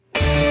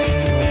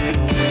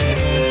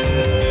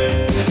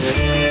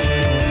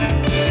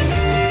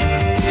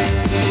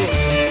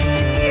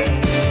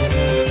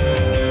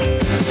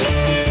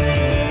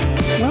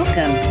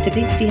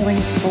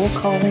Feelings Full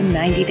Call-In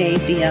 90 Day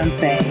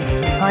Fiancé,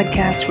 a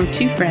podcast where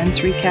two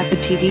friends recap a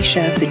TV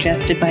show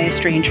suggested by a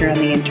stranger on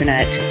the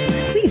internet.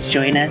 Please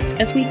join us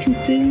as we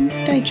consume,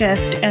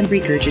 digest, and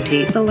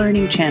regurgitate the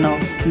Learning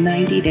Channel's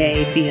 90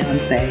 Day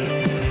Fiancé.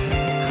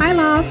 Hi,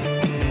 love.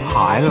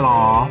 Hi,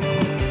 Law.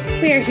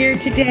 We are here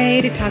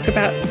today to talk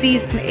about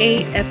Season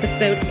 8,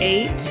 Episode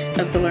 8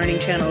 of the Learning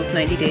Channel's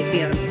 90 Day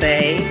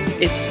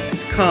Fiancé.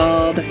 It's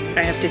called,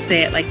 I have to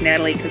say it like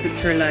Natalie because it's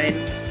her line,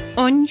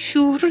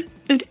 Unsure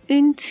and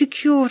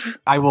Insecure.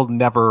 I will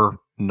never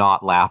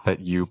not laugh at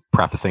you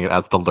prefacing it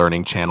as the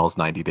Learning Channel's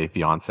 90 Day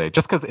Fiancé,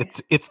 just because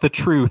it's the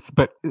truth,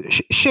 but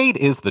shade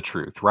is the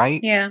truth,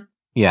 right? Yeah.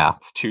 Yeah,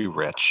 it's too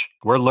rich.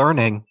 We're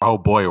learning. Oh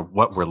boy,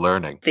 what we're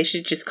learning. They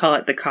should just call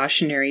it the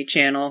Cautionary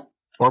Channel.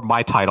 Or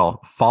my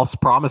title, False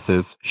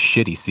Promises,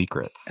 Shitty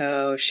Secrets.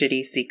 Oh,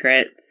 Shitty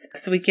Secrets.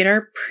 So we get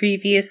our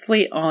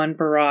previously on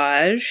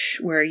barrage,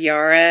 where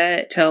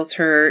Yara tells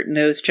her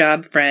nose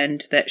job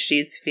friend that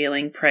she's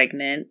feeling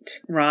pregnant.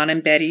 Ron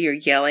and Betty are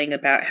yelling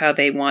about how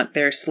they want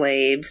their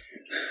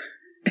slaves.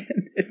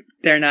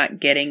 They're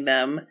not getting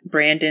them.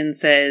 Brandon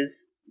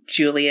says,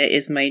 Julia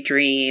is my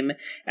dream.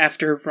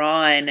 After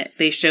Ron,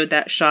 they showed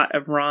that shot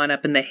of Ron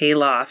up in the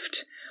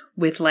hayloft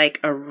with like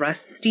a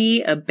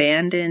rusty,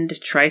 abandoned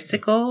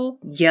tricycle,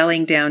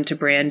 yelling down to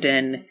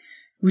Brandon,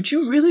 would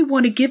you really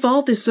want to give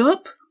all this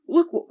up?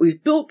 Look what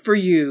we've built for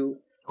you.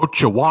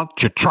 Don't you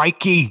want your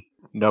trikey?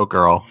 No,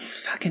 girl.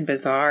 Fucking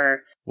bizarre.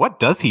 What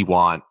does he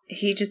want?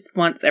 He just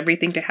wants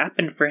everything to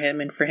happen for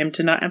him and for him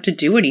to not have to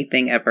do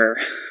anything ever.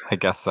 I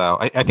guess so.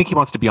 I think he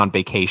wants to be on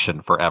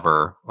vacation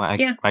forever.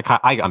 Yeah.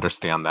 I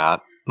understand that.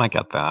 I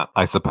get that,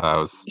 I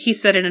suppose. He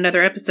said in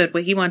another episode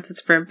what he wants is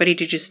for everybody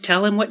to just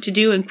tell him what to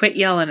do and quit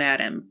yelling at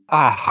him.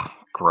 Ah,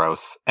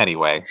 gross.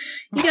 Anyway.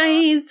 You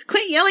guys,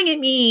 quit yelling at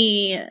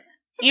me.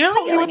 You're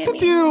not yelling at me.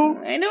 Do.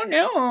 I don't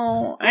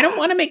know. I don't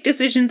want to make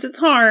decisions. It's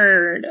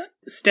hard.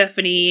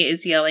 Stephanie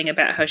is yelling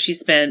about how she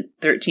spent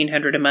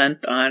 $1,300 a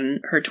month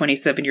on her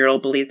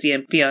 27-year-old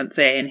Belizean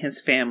fiancé and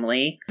his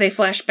family. They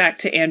flash back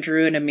to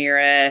Andrew and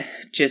Amira,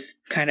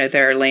 just kind of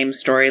their lame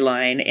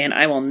storyline, and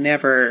I will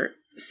never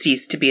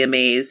cease to be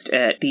amazed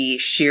at the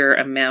sheer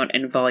amount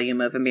and volume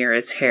of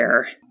Amira's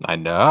hair. I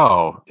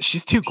know.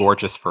 She's too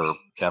gorgeous for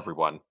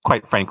everyone,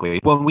 quite frankly.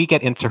 When we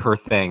get into her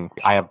thing,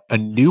 I have a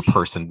new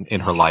person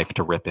in her life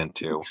to rip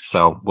into,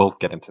 so we'll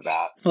get into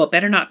that. Well, it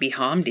better not be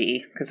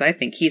Hamdi, because I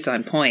think he's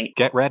on point.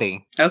 Get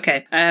ready.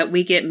 Okay.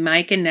 We get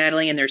Mike and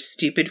Natalie in their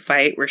stupid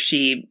fight where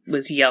she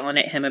was yelling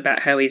at him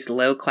about how he's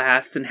low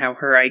class and how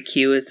her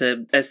IQ is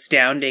a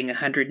astounding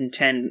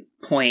 110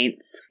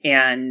 points,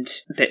 and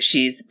that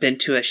she's been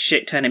to a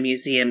shit ton of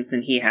museums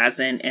and he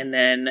hasn't, and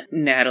then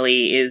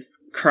Natalie is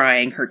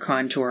crying her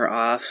contour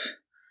off.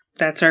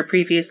 That's our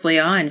previously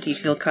on. Do you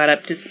feel caught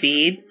up to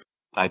speed?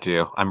 I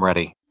do. I'm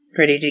ready.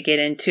 Ready to get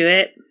into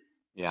it?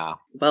 Yeah.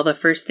 Well, the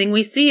first thing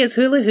we see is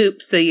hula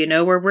hoops, so you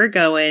know where we're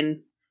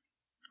going.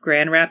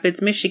 Grand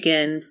Rapids,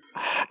 Michigan.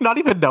 Not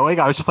even knowing,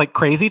 I was just like,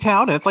 Crazy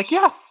Town, and it's like,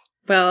 yes.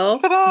 Well,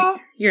 ta-da!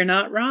 You're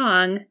not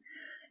wrong.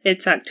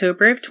 It's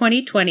October of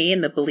 2020,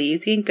 and the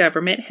Belizean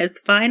government has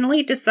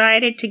finally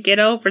decided to get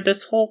over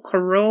this whole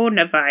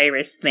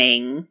coronavirus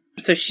thing.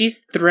 So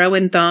she's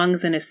throwing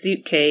thongs in a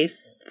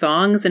suitcase,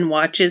 thongs and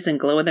watches and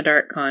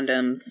glow-in-the-dark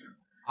condoms.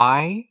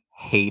 I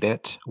hate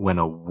it when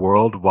a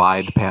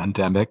worldwide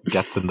pandemic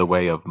gets in the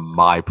way of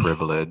my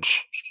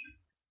privilege.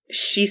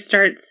 She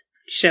starts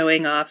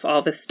showing off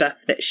all the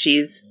stuff that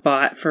she's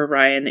bought for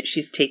Ryan that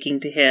she's taking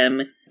to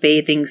him.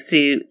 Bathing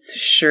suits,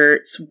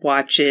 shirts,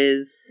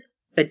 watches,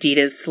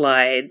 Adidas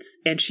slides,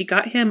 and she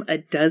got him a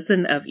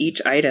dozen of each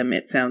item,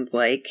 it sounds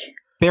like.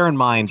 Bear in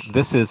mind,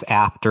 this is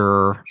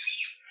after...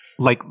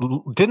 Like,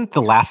 didn't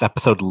the last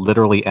episode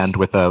literally end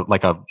with a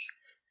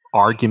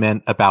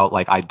argument about,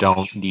 like, I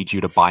don't need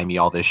you to buy me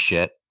all this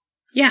shit?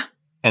 Yeah.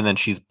 And then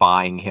she's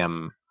buying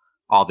him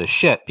all this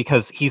shit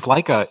because he's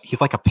like a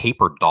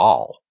paper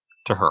doll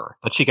to her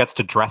that she gets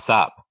to dress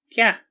up.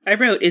 Yeah, I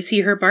wrote, is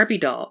he her Barbie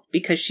doll?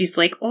 Because she's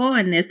like, oh,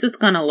 and this is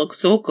gonna look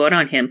so good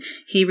on him.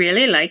 He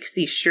really likes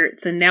these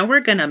shirts, and now we're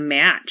gonna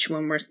match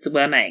when we're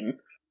swimming.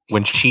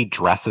 When she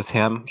dresses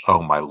him,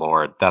 oh my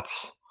lord,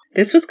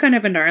 This was kind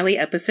of a gnarly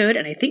episode,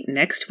 and I think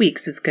next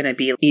week's is going to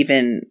be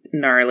even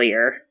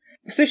gnarlier.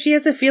 So she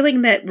has a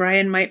feeling that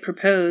Ryan might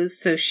propose,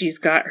 so she's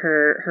got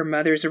her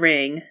mother's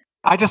ring.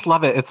 I just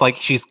love it. It's like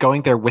she's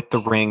going there with the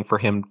ring for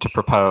him to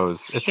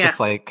propose. It's just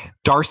like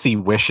Darcy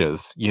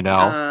wishes, you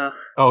know?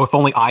 Oh, if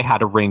only I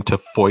had a ring to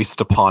foist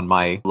upon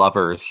my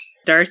lovers.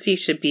 Darcy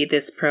should be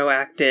this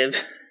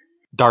proactive.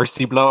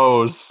 Darcy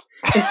blows.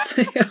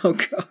 Oh,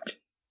 God.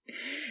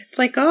 It's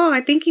like, oh,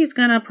 I think he's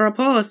gonna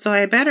propose, so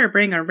I better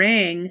bring a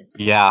ring.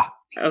 Yeah.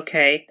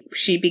 Okay.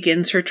 She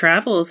begins her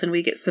travels, and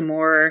we get some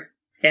more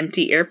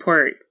empty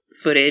airport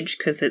footage,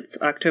 because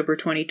it's October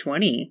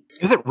 2020.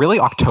 Is it really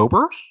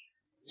October?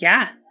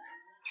 Yeah.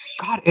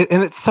 God,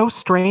 and it's so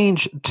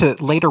strange to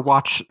later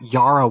watch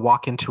Yara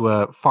walk into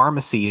a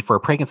pharmacy for a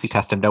pregnancy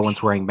test and no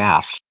one's wearing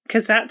masks.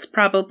 Because that's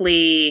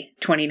probably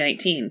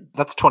 2019.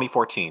 That's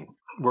 2014.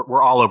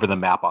 We're all over the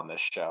map on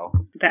this show.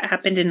 That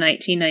happened in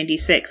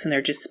 1996, and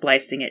they're just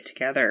splicing it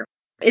together.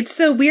 It's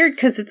so weird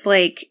because it's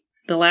like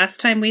the last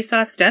time we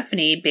saw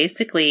Stephanie,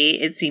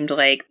 basically, it seemed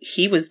like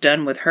he was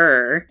done with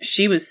her.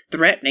 She was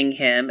threatening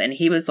him, and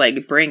he was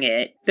like, bring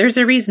it. There's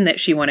a reason that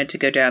she wanted to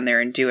go down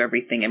there and do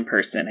everything in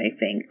person, I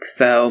think.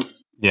 So,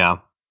 yeah.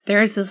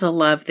 Theirs is a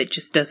love that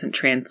just doesn't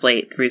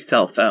translate through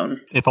cell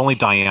phone. If only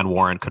Diane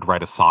Warren could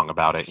write a song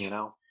about it, you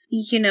know?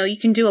 You know, you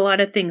can do a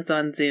lot of things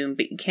on Zoom,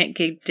 but you can't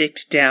get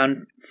dicked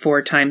down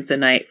 4 times a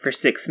night for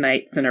 6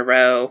 nights in a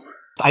row.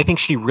 I think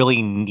she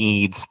really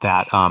needs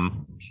that,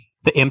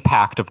 the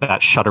impact of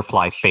that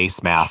Shutterfly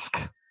face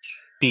mask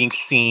being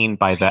seen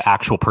by the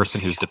actual person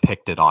who's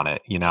depicted on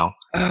it, you know?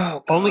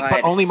 Oh,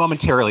 God. Only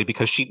momentarily,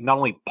 because she not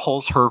only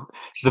pulls her,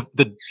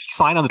 the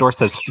sign on the door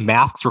says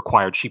masks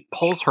required. She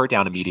pulls her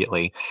down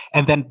immediately.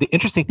 And then the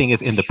interesting thing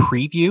is in the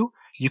preview,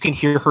 you can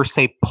hear her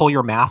say, pull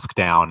your mask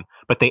down,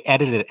 but they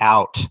edited it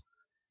out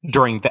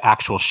during the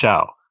actual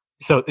show.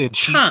 So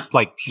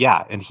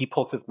and he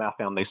pulls his mask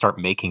down and they start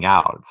making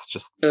out. It's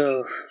just,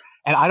 ugh.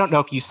 And I don't know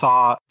if you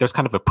saw, there's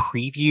kind of a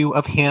preview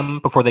of him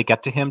before they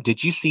get to him.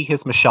 Did you see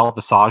his Michelle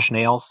Visage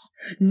nails?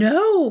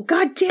 No,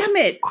 God damn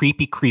it.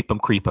 Creepy, creep him.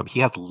 He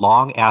has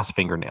long ass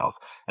fingernails.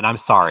 And I'm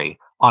sorry,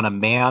 on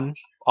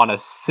a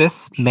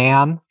cis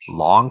man,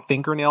 long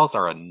fingernails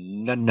are a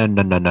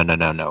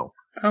no.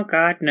 Oh,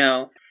 God,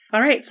 no.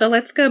 All right, so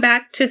let's go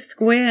back to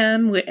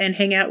Squim and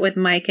hang out with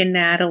Mike and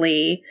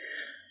Natalie,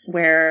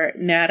 where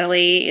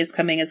Natalie is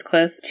coming as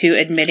close to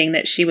admitting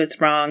that she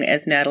was wrong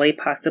as Natalie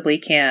possibly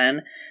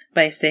can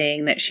by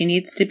saying that she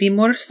needs to be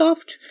more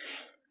soft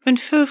and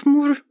have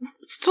more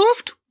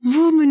soft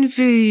woman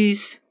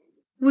face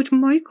with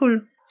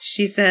Michael.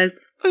 She says,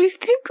 I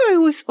think I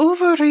was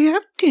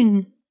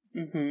overreacting.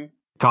 Mm-hmm.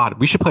 God,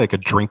 we should play like a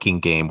drinking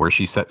game where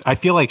she said, I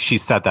feel like she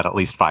said that at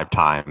least 5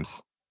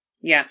 times.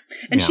 Yeah.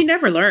 And she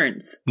never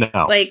learns.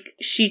 No. Like,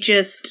 she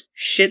just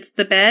shits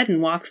the bed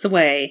and walks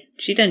away.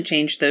 She doesn't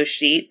change those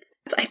sheets.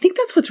 I think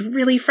that's what's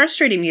really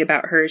frustrating me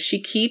about her.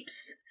 She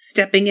keeps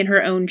stepping in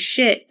her own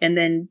shit and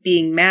then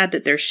being mad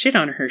that there's shit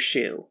on her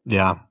shoe.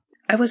 Yeah.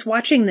 I was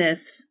watching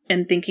this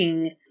and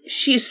thinking,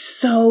 she is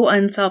so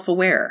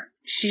unself-aware.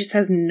 She just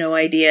has no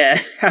idea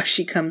how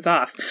she comes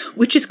off,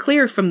 which is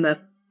clear from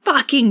the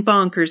fucking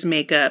bonkers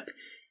makeup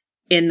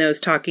in those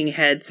talking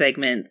head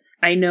segments.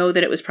 I know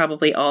that it was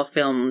probably all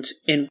filmed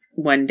in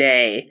one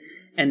day,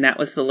 and that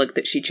was the look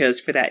that she chose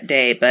for that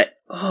day, but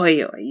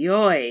oi, oi,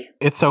 oi.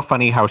 It's so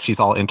funny how she's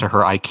all into her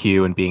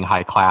IQ and being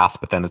high class,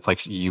 but then it's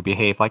like you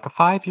behave like a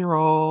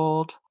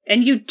 5-year-old.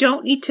 And you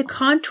don't need to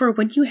contour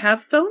when you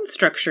have bone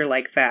structure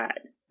like that.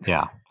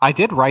 Yeah. I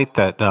did write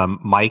that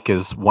Mike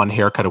is one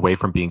haircut away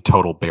from being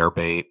total bear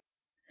bait.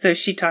 So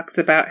she talks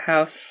about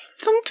how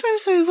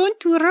sometimes I want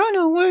to run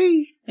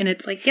away. And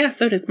it's like, yeah,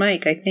 so does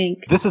Mike, I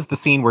think. This is the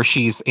scene where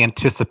she's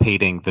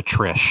anticipating the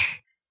Trish.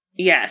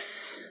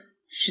 Yes.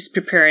 She's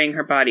preparing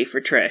her body for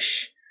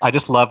Trish. I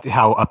just love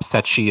how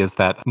upset she is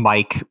that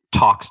Mike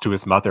talks to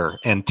his mother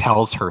and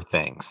tells her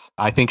things.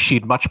 I think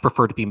she'd much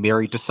prefer to be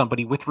married to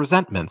somebody with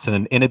resentments and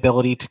an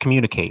inability to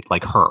communicate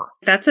like her.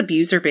 That's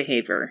abuser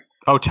behavior.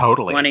 Oh,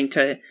 totally. Wanting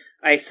to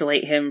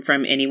isolate him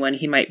from anyone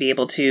he might be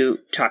able to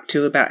talk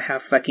to about how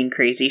fucking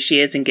crazy she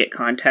is and get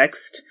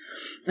context.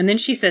 And then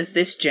she says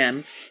this,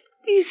 Jem.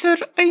 Either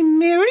I'm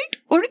married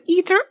or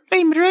either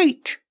I'm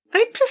right.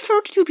 I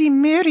prefer to be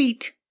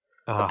married.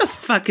 What the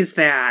fuck is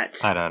that?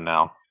 I don't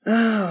know.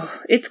 Oh,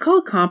 it's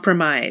called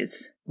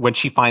compromise. When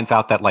she finds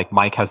out that like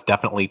Mike has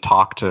definitely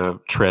talked to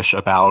Trish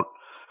about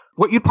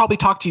what you'd probably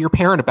talk to your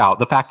parent about,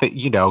 the fact that,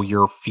 you know,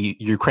 your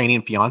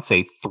Ukrainian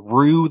fiance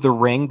threw the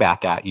ring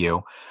back at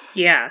you.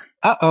 Yeah.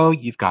 Uh-oh,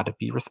 you've got to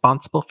be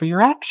responsible for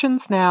your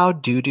actions now.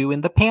 Doo-doo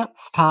in the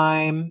pants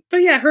time. But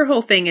yeah, her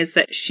whole thing is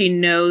that she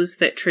knows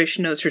that Trish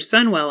knows her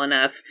son well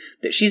enough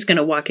that she's going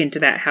to walk into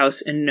that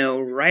house and know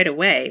right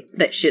away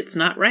that shit's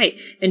not right.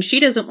 And she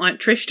doesn't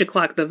want Trish to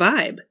clock the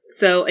vibe.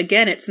 So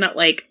again, it's not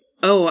like,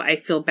 oh, I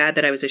feel bad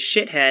that I was a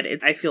shithead.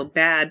 I feel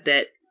bad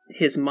that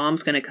his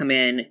mom's going to come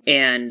in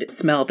and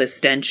smell the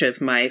stench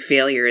of my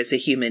failure as a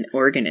human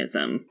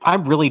organism.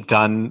 I'm really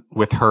done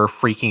with her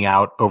freaking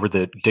out over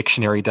the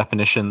dictionary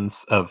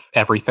definitions of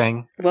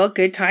everything. Well,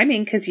 good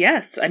timing, because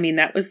yes, I mean,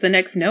 that was the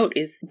next note,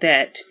 is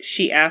that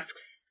she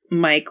asks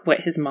Mike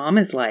what his mom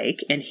is like,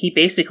 and he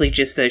basically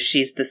just says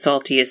she's the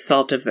saltiest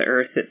salt of the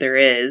earth that there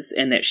is,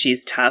 and that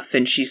she's tough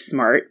and she's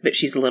smart, but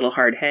she's a little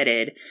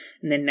hard-headed.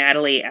 And then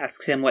Natalie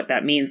asks him what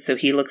that means, so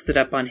he looks it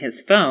up on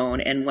his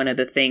phone, and one of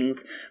the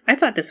things, I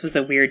thought this was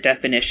a weird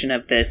definition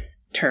of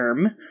this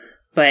term,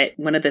 but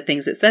one of the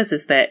things it says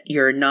is that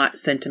you're not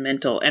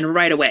sentimental, and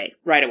right away.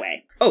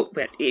 Oh,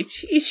 but if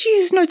she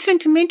is not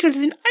sentimental,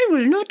 then I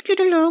will not get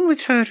along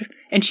with her.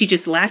 And she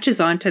just latches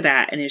onto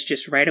that and is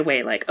just right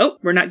away like, oh,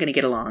 we're not going to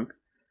get along.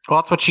 Well,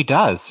 that's what she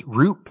does.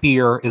 Root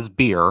beer is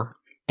beer,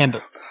 and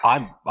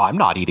I'm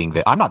not eating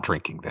this. I'm not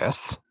drinking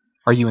this.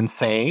 Are you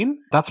insane?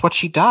 That's what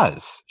she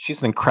does.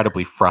 She's an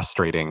incredibly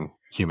frustrating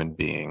human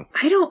being.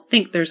 I don't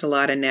think there's a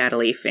lot of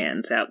Natalie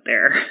fans out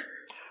there.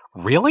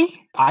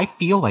 Really? I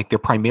feel like they're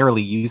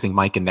primarily using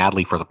Mike and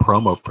Natalie for the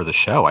promo for the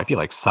show. I feel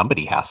like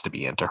somebody has to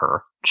be into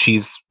her.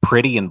 She's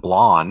pretty and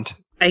blonde.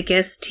 I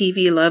guess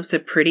TV loves a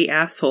pretty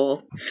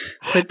asshole.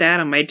 Put that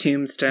on my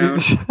tombstone.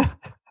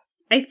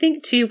 I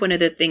think, too, one of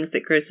the things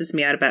that grosses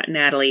me out about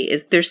Natalie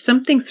is there's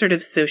something sort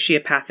of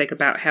sociopathic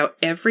about how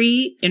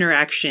every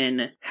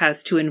interaction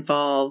has to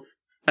involve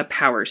a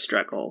power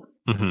struggle.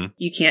 Mm-hmm.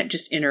 You can't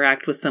just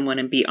interact with someone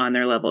and be on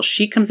their level.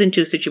 She comes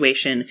into a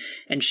situation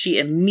and she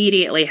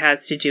immediately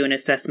has to do an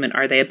assessment.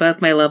 Are they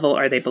above my level?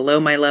 Are they below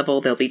my level?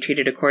 They'll be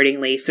treated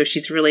accordingly. So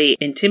she's really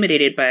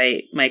intimidated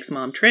by Mike's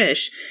mom,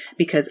 Trish,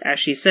 because as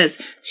she says,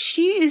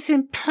 she is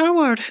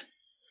empowered.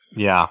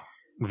 Yeah,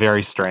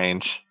 very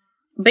strange.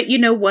 But you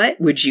know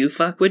what? Would you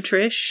fuck with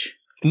Trish?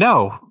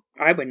 No.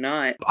 I would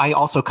not. I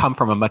also come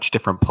from a much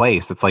different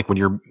place. It's like when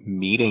you're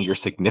meeting your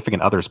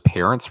significant other's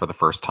parents for the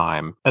first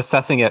time,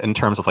 assessing it in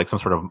terms of like some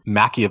sort of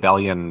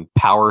Machiavellian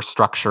power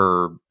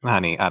structure.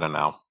 Honey, I don't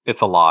know.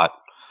 It's a lot.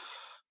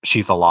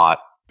 She's a lot.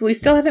 We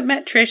still haven't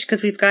met Trish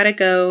because we've got to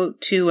go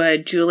to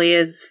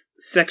Julia's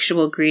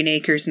sexual Green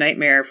Acres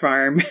nightmare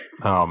farm.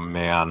 Oh,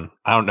 man.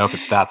 I don't know if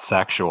it's that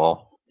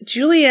sexual.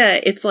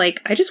 Julia, it's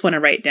like, I just want to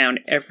write down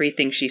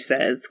everything she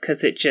says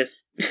because it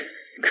just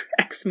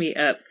cracks me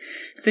up.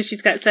 So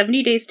she's got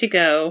 70 days to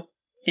go,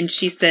 and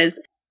she says,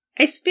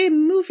 I stay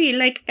movie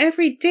like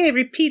every day,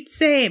 repeat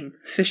same.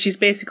 So she's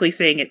basically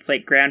saying it's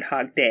like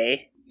Groundhog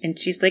Day. And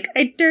she's like,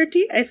 I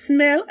dirty, I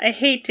smell, I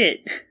hate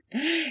it.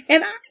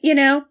 And,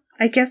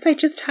 I guess I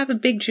just have a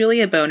big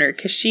Julia boner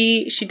because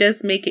she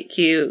does make it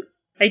cute.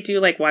 I do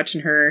like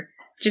watching her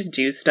just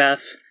do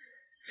stuff.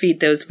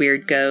 Feed those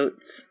weird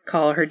goats,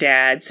 call her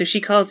dad. So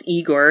she calls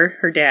Igor,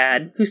 her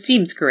dad, who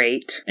seems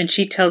great. And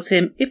she tells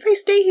him, if I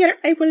stay here,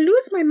 I will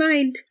lose my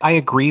mind. I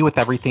agree with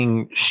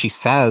everything she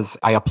says.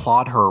 I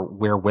applaud her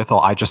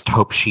wherewithal. I just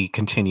hope she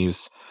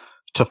continues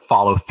to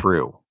follow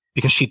through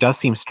because she does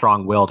seem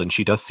strong-willed and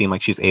she does seem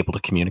like she's able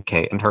to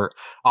communicate. And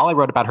all I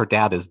wrote about her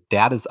dad is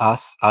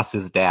us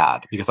is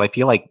dad, because I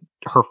feel like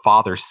her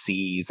father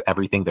sees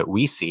everything that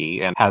we see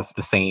and has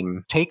the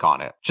same take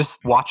on it.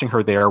 Just watching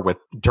her there with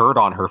dirt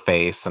on her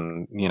face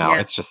and,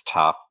 It's just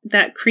tough.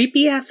 That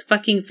creepy ass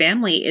fucking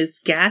family is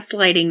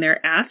gaslighting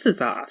their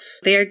asses off.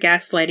 They are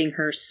gaslighting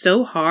her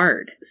so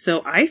hard.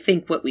 So I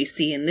think what we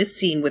see in this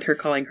scene with her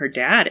calling her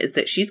dad is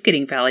that she's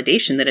getting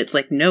validation that it's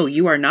like, no,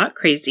 you are not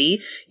crazy.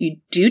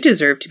 You do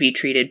deserve to be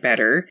treated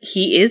better.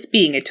 He is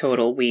being a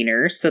total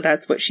wiener. So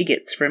that's what she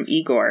gets from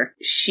Igor.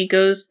 She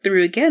goes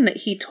through again that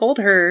he told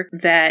her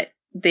that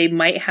they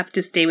might have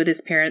to stay with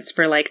his parents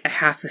for like a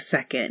half a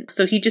second.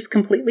 So he just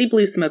completely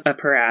blew smoke up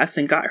her ass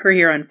and got her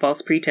here on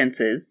false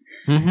pretenses.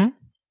 Mm-hmm.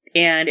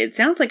 And it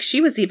sounds like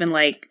she was even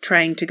like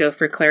trying to go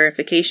for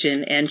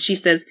clarification. And she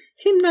says,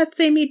 him not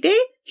say me day,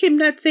 him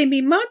not say me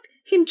month,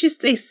 him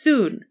just say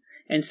soon.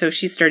 And so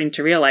she's starting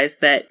to realize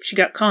that she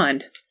got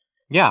conned.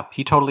 Yeah,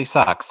 he totally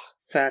sucks.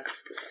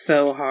 Sucks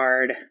so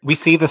hard. We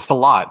see this a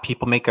lot.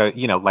 People make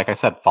like I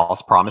said,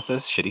 false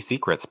promises, shitty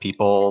secrets.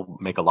 People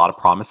make a lot of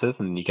promises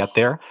and then you get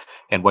there.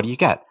 And what do you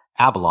get?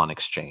 Avalon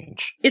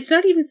Exchange. It's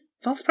not even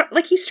false.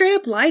 Like he straight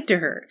up lied to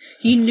her.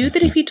 He knew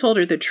that if he told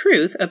her the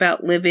truth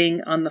about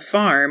living on the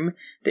farm,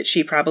 that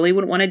she probably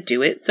wouldn't want to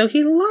do it. So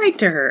he lied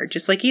to her,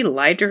 just like he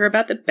lied to her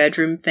about the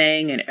bedroom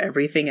thing and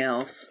everything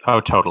else. Oh,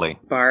 totally.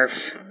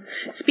 Barf.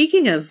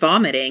 Speaking of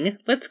vomiting,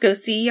 let's go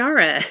see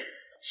Yara.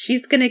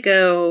 She's going to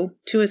go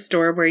to a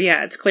store where,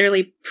 it's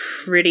clearly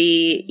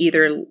pretty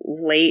either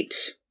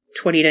late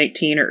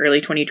 2019 or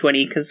early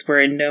 2020 because we're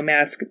in No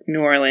Mask,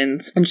 New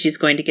Orleans, and she's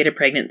going to get a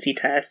pregnancy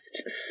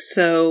test.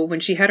 So when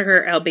she had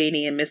her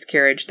Albanian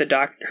miscarriage,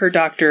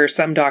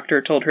 some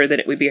doctor told her that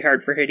it would be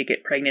hard for her to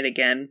get pregnant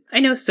again. I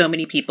know so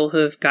many people who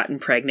have gotten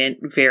pregnant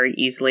very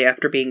easily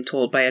after being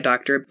told by a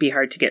doctor it'd be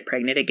hard to get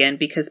pregnant again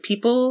because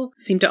people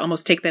seem to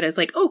almost take that as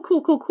like, oh,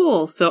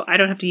 cool, so I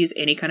don't have to use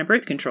any kind of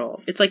birth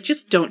control. It's like,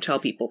 just don't tell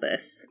people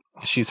this.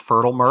 She's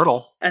fertile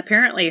Myrtle.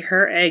 Apparently,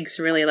 her eggs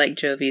really like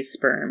Jovi's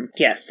sperm.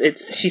 Yes,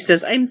 she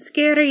says, I'm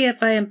scary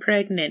if I am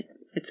pregnant.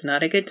 It's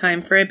not a good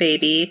time for a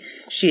baby.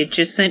 She had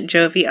just sent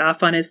Jovi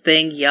off on his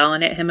thing,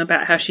 yelling at him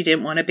about how she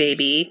didn't want a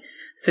baby.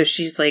 So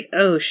she's like,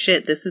 oh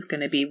shit, this is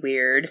going to be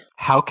weird.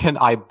 How can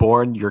I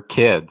born your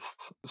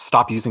kids?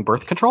 Stop using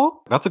birth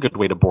control? That's a good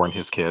way to born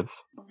his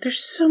kids. There's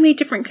so many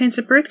different kinds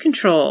of birth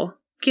control.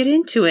 Get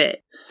into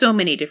it. So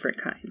many different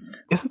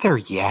kinds. Isn't there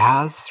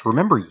Yaz?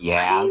 Remember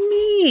Yaz?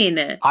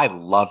 I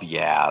love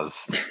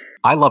Yaz.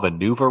 I love a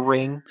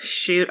NuvaRing.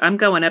 Shoot, I'm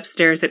going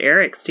upstairs at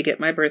Eric's to get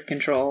my birth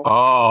control.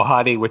 Oh,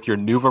 honey, with your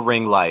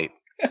NuvaRing light.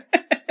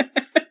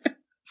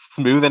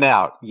 Smoothing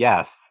out,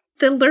 yes.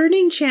 The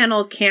Learning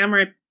Channel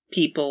camera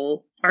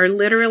people are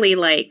literally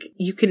like,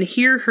 you can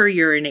hear her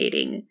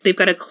urinating. They've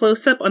got a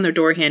close-up on their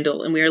door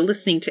handle, and we are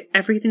listening to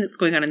everything that's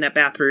going on in that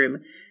bathroom.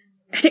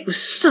 And it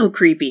was so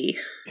creepy.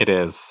 It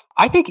is.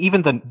 I think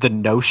even the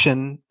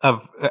notion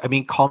of,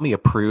 call me a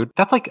prude,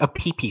 that's like a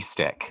pee-pee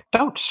stick.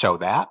 Don't show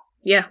that.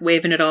 Yeah,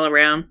 waving it all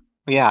around.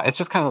 Yeah, it's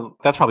just kind of,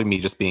 that's probably me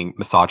just being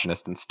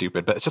misogynist and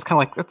stupid, but it's just kind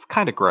of like, it's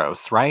kind of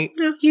gross, right?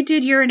 No, you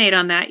did urinate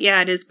on that.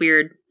 Yeah, it is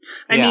weird.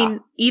 I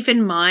mean,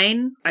 even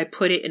mine, I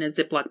put it in a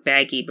Ziploc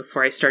baggie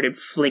before I started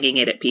flinging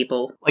it at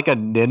people. Like a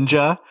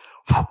ninja.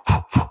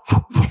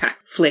 Yeah.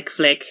 Flick,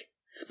 flick.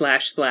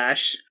 Splash,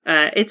 splash.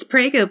 It's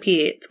Prego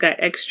Pete. It's got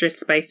extra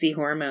spicy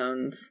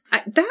hormones.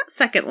 That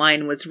second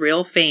line was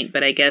real faint,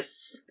 but I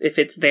guess if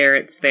it's there,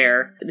 it's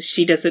there.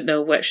 She doesn't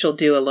know what she'll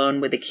do alone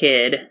with a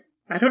kid.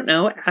 I don't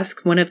know.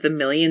 Ask one of the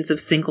millions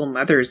of single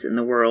mothers in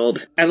the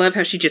world. I love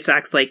how she just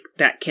acts like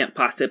that can't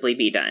possibly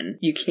be done.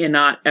 You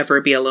cannot ever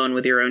be alone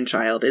with your own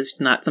child. It's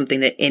not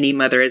something that any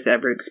mother has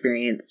ever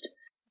experienced.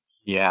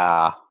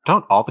 Yeah.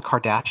 Don't all the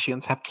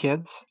Kardashians have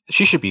kids?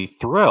 She should be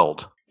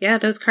thrilled. Yeah,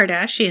 those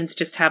Kardashians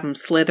just have them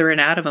slithering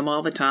out of them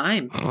all the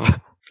time.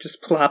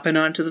 Just plopping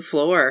onto the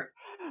floor.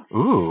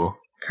 Ooh.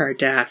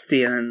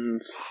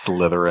 Kardashians.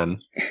 Slytherin.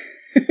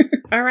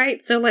 All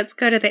right, so let's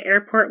go to the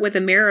airport with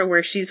Amira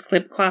where she's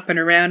clip-clopping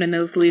around in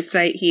those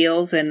lucite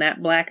heels and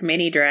that black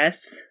mini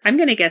dress. I'm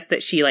going to guess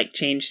that she,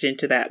 changed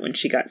into that when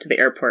she got to the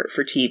airport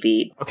for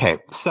TV. Okay,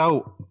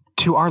 so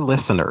to our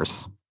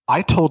listeners,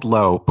 I told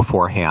Lo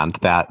beforehand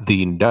that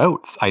the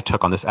notes I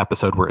took on this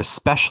episode were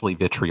especially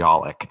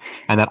vitriolic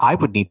and that I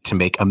would need to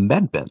make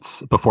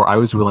amendments before I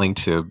was willing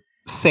to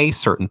say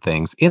certain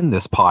things in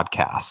this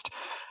podcast.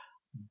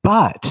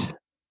 But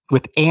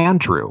with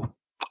Andrew,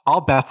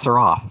 all bets are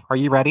off. Are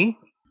you ready?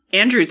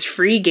 Andrew's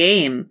free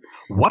game.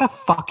 What a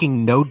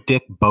fucking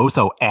no-dick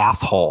bozo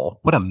asshole.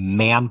 What a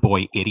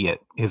man-boy idiot.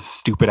 His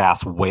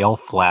stupid-ass whale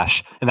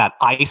flesh and that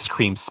ice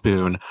cream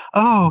spoon.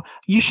 Oh,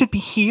 you should be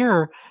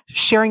here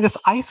sharing this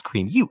ice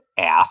cream, you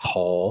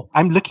asshole.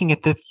 I'm looking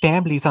at the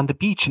families on the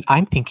beach and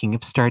I'm thinking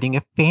of starting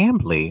a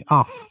family.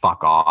 Oh,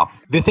 fuck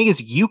off. The thing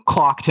is, you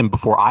clocked him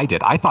before I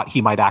did. I thought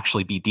he might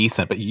actually be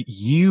decent, but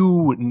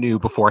you knew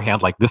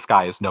beforehand, this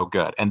guy is no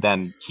good. And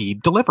then he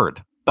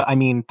delivered. But I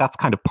mean, that's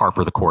kind of par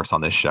for the course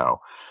on this show.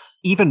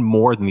 Even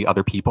more than the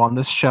other people on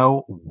this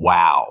show,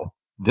 wow,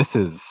 this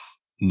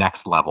is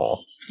next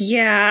level.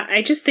 Yeah,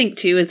 I just think,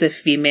 too, as a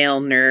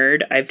female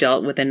nerd, I've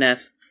dealt with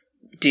enough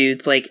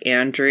dudes like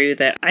Andrew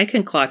that I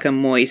can clock a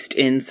moist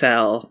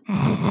incel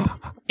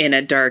in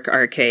a dark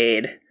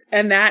arcade.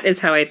 And that is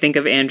how I think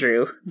of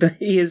Andrew.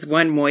 He is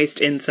one moist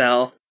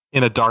incel.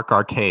 In a dark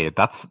arcade.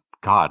 That's,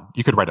 God,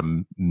 you could write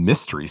a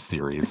mystery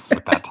series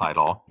with that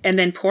title. And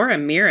then poor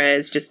Amira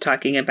is just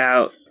talking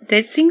about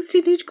that things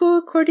didn't go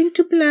according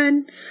to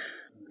plan.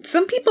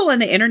 Some people on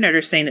the internet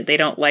are saying that they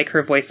don't like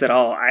her voice at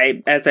all.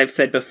 As I've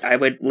said before, I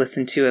would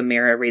listen to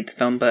Amira read the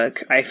phone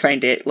book. I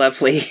find it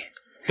lovely.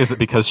 Is it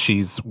because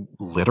she's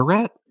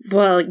literate?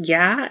 Well,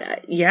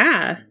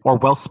 yeah. Or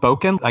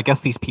well-spoken? I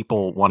guess these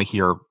people want to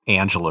hear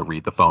Angela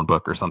read the phone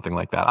book or something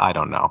like that. I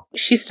don't know.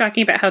 She's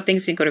talking about how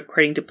things didn't go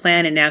according to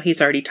plan, and now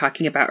he's already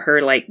talking about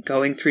her,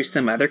 going through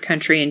some other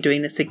country and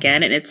doing this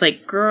again. And it's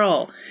like,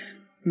 girl,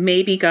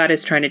 maybe God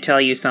is trying to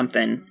tell you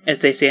something,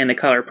 as they say in The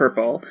Color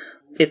Purple.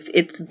 If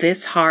it's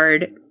this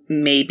hard,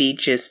 maybe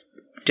just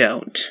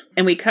don't.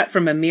 And we cut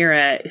from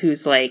Amira,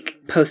 who's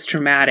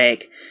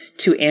post-traumatic,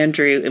 to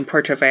Andrew in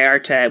Puerto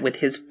Vallarta with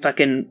his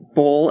fucking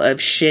bowl of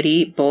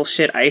shitty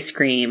bullshit ice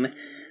cream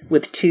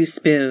with 2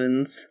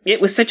 spoons.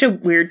 It was such a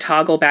weird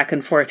toggle back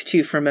and forth,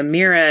 too, from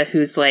Amira,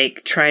 who's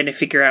trying to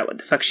figure out what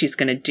the fuck she's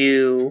going to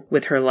do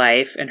with her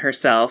life and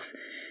herself,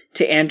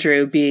 to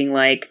Andrew being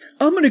like,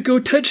 I'm going to go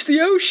touch the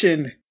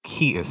ocean.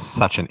 He is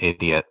such an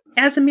idiot.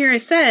 As Amira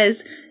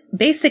says,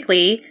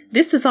 basically,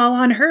 this is all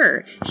on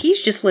her.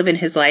 He's just living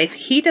his life.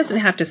 He doesn't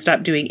have to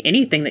stop doing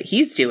anything that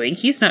he's doing.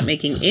 He's not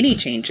making any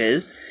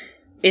changes.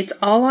 It's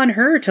all on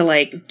her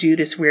to, do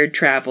this weird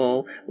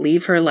travel,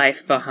 leave her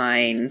life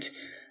behind.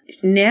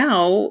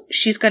 Now,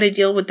 she's got to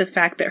deal with the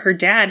fact that her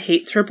dad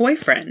hates her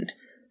boyfriend.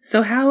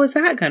 So how is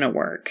that going to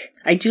work?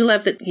 I do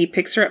love that he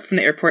picks her up from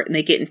the airport and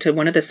they get into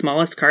one of the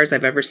smallest cars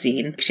I've ever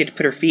seen. She had to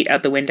put her feet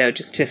out the window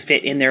just to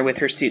fit in there with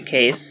her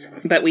suitcase.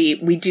 But we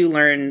do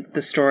learn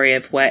the story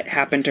of what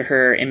happened to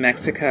her in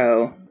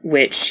Mexico,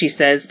 which she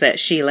says that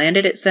she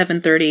landed at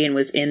 7:30 and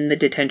was in the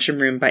detention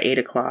room by 8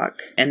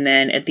 o'clock. And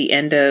then at the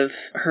end of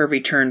her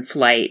return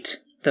flight,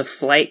 the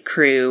flight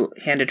crew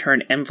handed her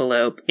an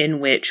envelope in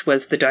which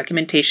was the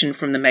documentation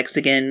from the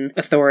Mexican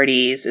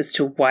authorities as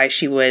to why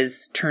she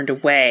was turned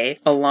away,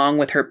 along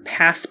with her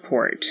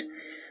passport.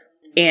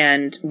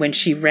 And when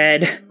she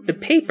read the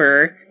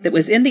paper that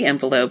was in the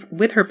envelope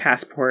with her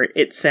passport,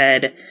 it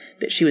said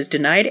that she was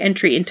denied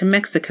entry into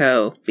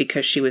Mexico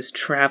because she was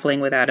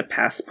traveling without a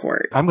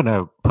passport. I'm going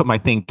to put my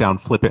thing down,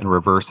 flip it, and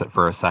reverse it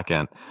for a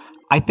second.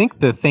 I think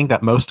the thing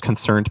that most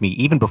concerned me,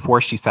 even before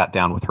she sat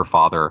down with her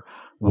father,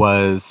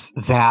 was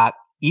that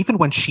even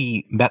when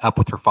she met up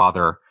with her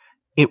father,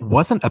 it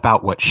wasn't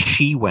about what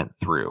she went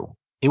through.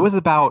 It was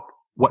about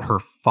what her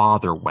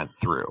father went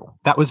through.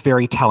 That was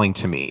very telling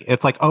to me.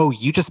 It's like, oh,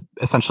 you just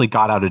essentially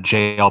got out of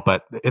jail,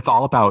 but it's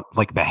all about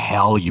the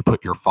hell you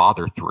put your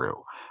father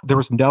through. There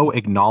was no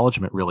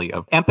acknowledgement really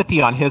of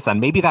empathy on his end.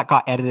 Maybe that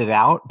got edited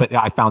out, but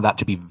I found that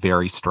to be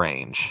very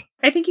strange.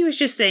 I think he was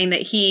just saying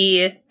that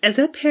he as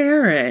a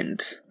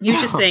parent. He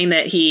was just saying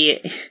that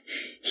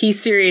he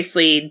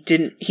seriously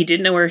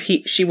didn't know where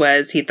she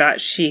was. He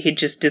thought she had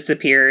just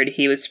disappeared.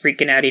 He was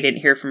freaking out. He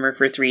didn't hear from her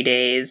for 3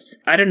 days.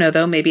 I don't know,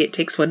 though. Maybe it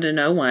takes one to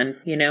know one.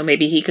 You know,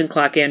 maybe he can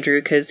clock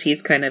Andrew because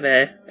he's kind of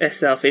a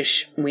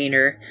selfish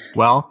wiener.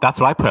 Well, that's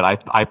what I put.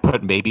 I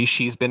put maybe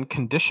she's been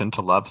conditioned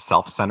to love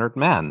self-centered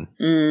men.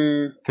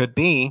 Could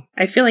be.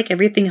 I feel like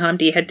everything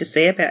Hamdi had to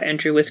say about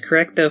Andrew was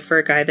correct, though, for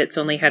a guy that's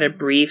only had a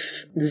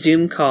brief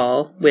Zoom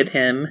call with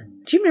him.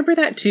 Do you remember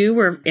that, too,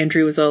 where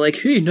Andrew was all like,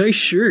 hey, nice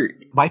shirt?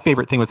 My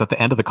favorite thing was at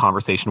the end of the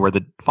conversation where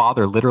the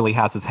father literally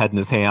has his head in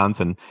his hands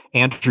and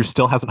Andrew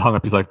still hasn't hung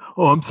up. He's like,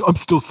 oh, I'm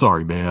still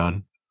sorry,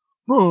 man.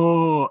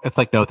 Oh, it's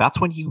like, no, that's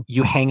when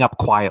you hang up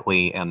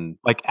quietly and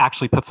like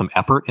actually put some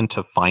effort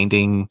into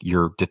finding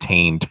your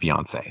detained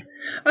fiance.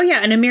 Oh,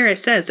 yeah. And Amira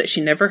says that she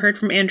never heard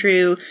from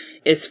Andrew.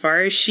 As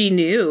far as she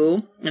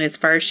knew, and as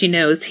far as she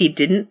knows, he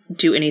didn't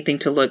do anything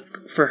to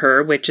look for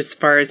her, which as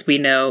far as we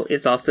know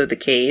is also the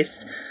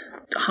case.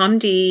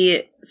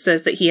 Hamdi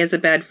says that he has a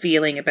bad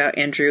feeling about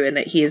Andrew and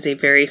that he is a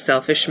very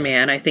selfish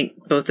man. I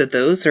think both of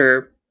those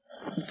are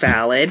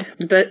valid.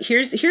 But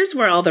here's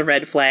where all the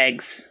red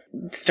flags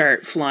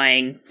start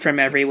flying from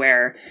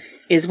everywhere,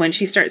 is when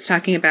she starts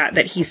talking about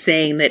that he's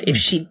saying that if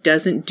she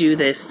doesn't do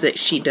this, that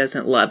she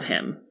doesn't love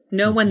him.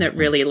 No one that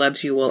really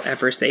loves you will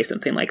ever say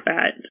something like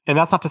that. And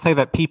that's not to say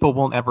that people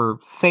won't ever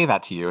say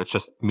that to you. It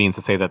just means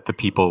to say that the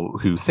people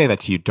who say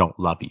that to you don't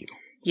love you.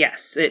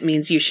 Yes, it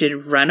means you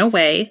should run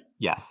away.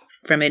 Yes.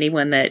 From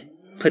anyone that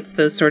puts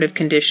those sort of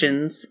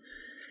conditions.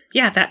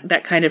 Yeah,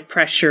 that kind of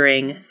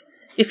pressuring.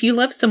 If you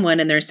love someone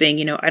and they're saying,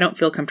 you know, I don't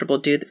feel comfortable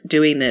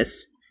doing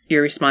this,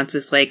 your response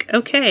is like,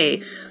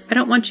 okay, I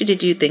don't want you to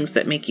do things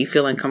that make you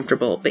feel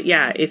uncomfortable. But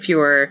yeah, if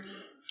you're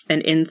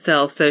an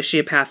incel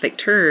sociopathic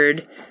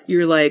turd,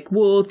 you're like,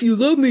 well, if you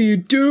love me, you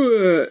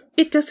do it.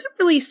 It doesn't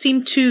really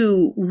seem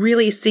to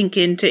really sink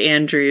into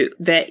Andrew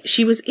that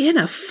she was in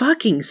a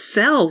fucking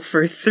cell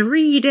for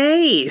 3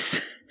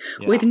 days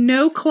with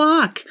no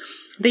clock.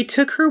 They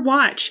took her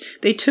watch.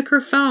 They took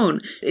her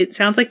phone. It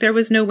sounds like there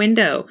was no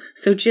window.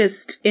 So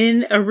just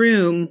in a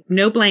room,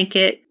 no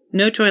blanket,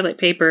 no toilet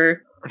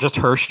paper. Or just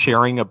her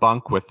sharing a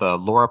bunk with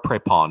Laura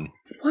Prepon.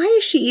 Why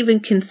is she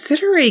even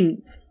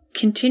considering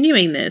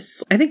continuing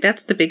this? I think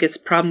that's the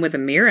biggest problem with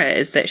Amira,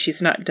 is that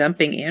she's not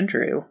dumping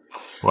Andrew.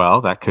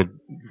 Well, that could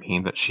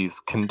mean that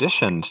she's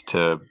conditioned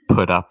to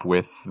put up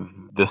with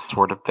this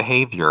sort of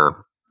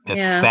behavior.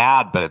 It's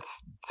sad, but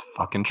it's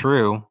fucking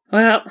true.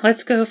 Well,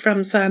 let's go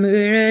from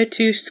Samura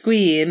to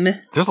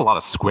Squim. There's a lot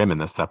of squim in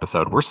this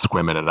episode. We're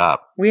squimming it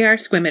up. We are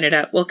squimming it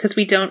up. Well, because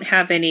we don't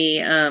have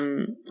any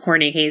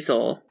horny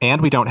Hazel.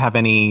 And we don't have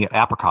any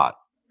apricot.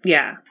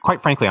 Yeah.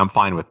 Quite frankly, I'm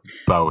fine with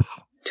both.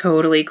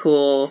 Totally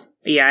cool.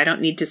 Yeah, I don't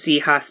need to see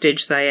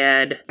hostage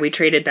Syed. We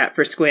traded that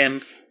for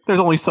Squim. There's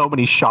only so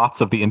many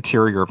shots of the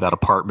interior of that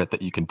apartment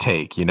that you can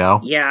take, you know?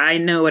 Yeah, I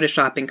know what a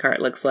shopping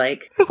cart looks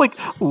like. There's like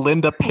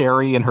Linda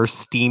Perry in her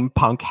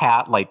steampunk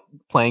hat, like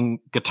playing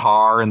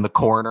guitar in the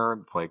corner.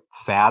 It's like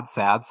sad,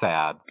 sad,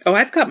 sad. Oh,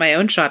 I've got my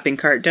own shopping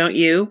cart, don't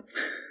you?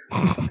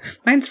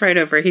 Mine's right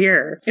over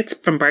here. It's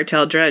from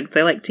Bartell Drugs.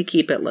 I like to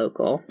keep it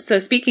local. So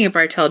speaking of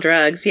Bartell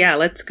Drugs, yeah,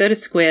 let's go to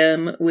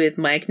Squim with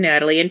Mike,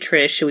 Natalie, and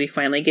Trish, who we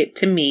finally get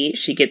to meet.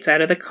 She gets out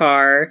of the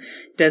car,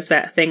 does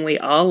that thing we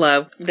all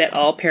love, that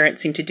all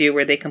parents seem to do,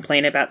 where they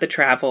complain about the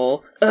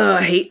travel. Oh,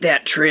 I hate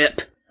that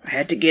trip. I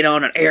had to get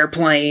on an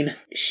airplane.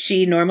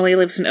 She normally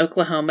lives in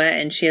Oklahoma,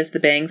 and she has the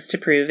bangs to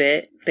prove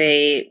it.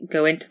 They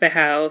go into the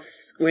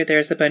house where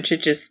there's a bunch of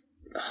just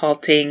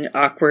halting,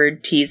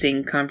 awkward,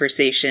 teasing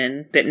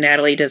conversation that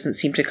Natalie doesn't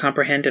seem to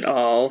comprehend at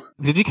all.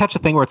 Did you catch the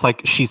thing where it's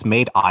like, she's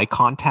made eye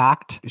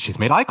contact? She's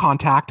made eye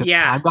contact. It's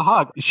time to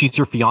hug. She's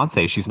your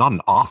fiance. She's not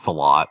an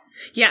ocelot.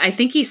 Yeah, I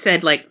think he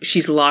said, like,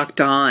 she's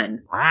locked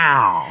on.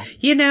 Wow.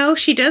 You know,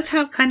 she does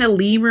have kind of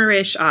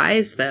lemurish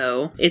eyes,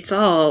 though. It's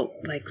all,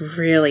 like,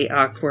 really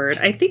awkward.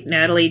 I think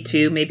Natalie,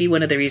 too, maybe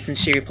one of the reasons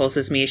she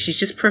repulses me is she's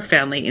just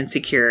profoundly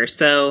insecure.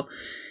 So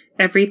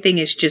everything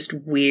is just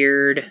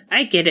weird.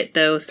 I get it,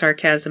 though.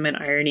 Sarcasm and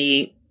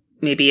irony,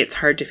 maybe it's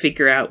hard to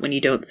figure out when you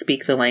don't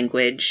speak the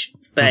language.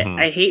 But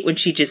I hate when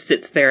she just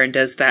sits there and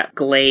does that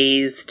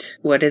glazed,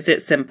 what is it,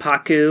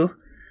 senpaku?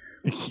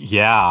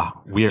 Yeah.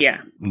 Weird.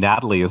 Yeah.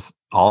 Natalie is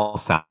all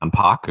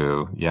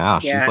senpaku. Yeah.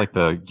 She's like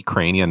the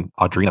Ukrainian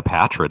Audrina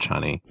Patridge,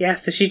 honey. Yeah.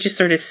 So she just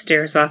sort of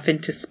stares off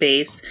into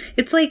space.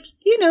 It's like,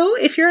 you know,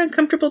 if you're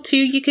uncomfortable too,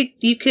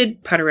 you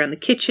could putt around the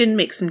kitchen,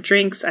 make some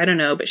drinks. I don't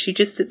know. But she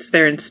just sits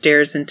there and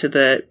stares into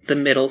the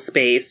middle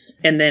space.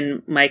 And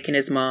then Mike and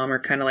his mom are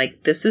kind of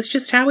like, this is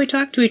just how we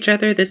talk to each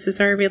other. This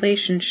is our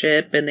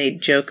relationship. And they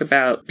joke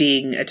about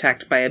being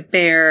attacked by a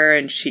bear,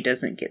 and she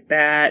doesn't get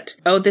that.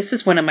 Oh, this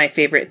is one of my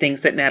favorite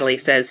things that Natalie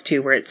says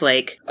too, where it's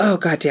like, oh,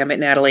 God damn it,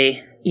 Natalie.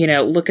 You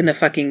know, look in the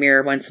fucking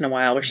mirror once in a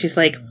while, where she's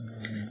like,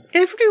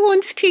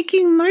 everyone's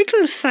taking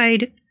Michael's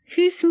side.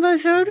 His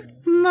mother,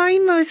 my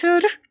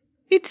mother.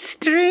 It's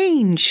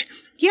strange.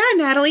 Yeah,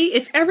 Natalie,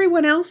 if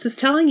everyone else is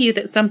telling you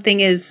that something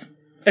is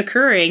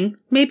occurring,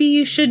 maybe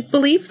you should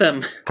believe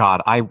them.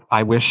 God,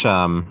 I wish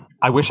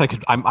I wish I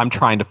could. I'm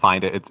trying to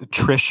find it. It's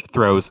Trish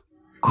throws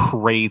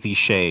crazy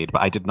shade,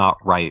 but I did not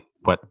write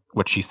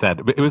what she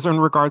said. It was in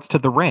regards to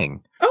the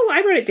ring. Oh,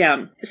 I wrote it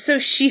down. So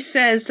she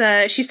says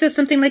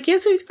something like,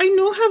 yes, I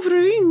know have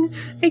ring.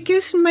 I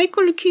guess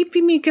Michael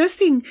keeping me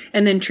guessing.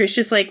 And then Trish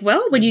is like,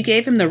 well, when you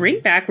gave him the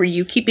ring back, were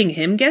you keeping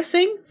him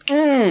guessing?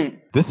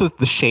 This was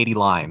the shady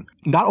line.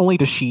 Not only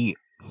does she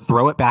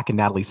throw it back in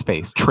Natalie's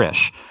face,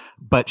 Trish,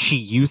 but she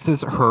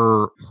uses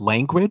her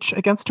language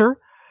against her.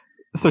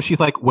 So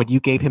she's like, when you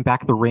gave him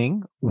back the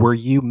ring, were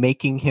you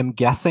making him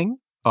guessing?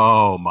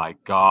 Oh my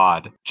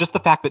God. Just the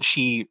fact that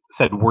she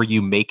said, were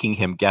you making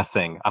him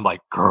guessing? I'm like,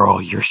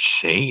 girl, you're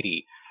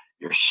shady.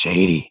 You're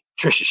shady.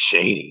 Trish is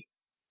shady.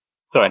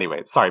 So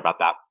anyway, sorry about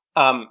that.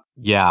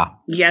 Yeah.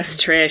 Yes,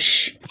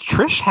 Trish.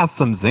 Trish has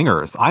some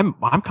zingers. I'm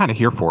kind of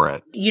here for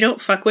it. You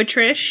don't fuck with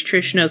Trish.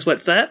 Trish knows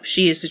what's up.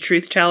 She is a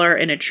truth teller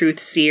and a truth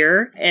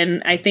seer.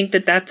 And I think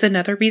that that's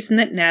another reason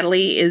that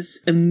Natalie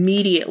is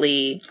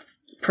immediately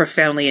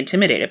profoundly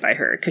intimidated by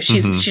her, because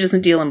she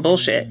doesn't deal in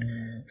bullshit.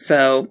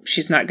 So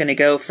she's not going to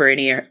go for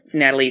any of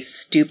Natalie's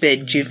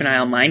stupid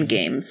juvenile mind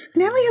games.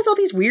 Natalie has all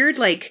these weird,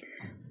 like,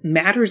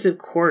 matters of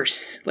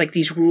course, like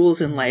these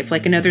rules in life.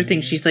 Like another thing,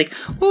 she's like,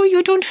 oh,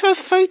 you don't have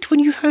fight when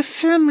you have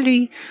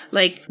family.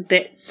 Like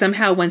that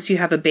somehow once you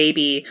have a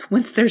baby,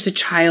 once there's a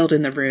child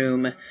in the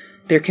room,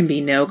 there can be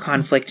no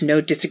conflict,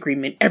 no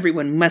disagreement.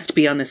 Everyone must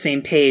be on the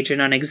same page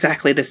and on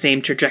exactly the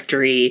same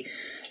trajectory.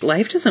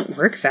 Life doesn't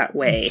work that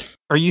way.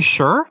 Are you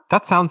sure?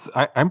 That sounds...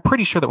 I'm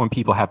pretty sure that when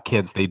people have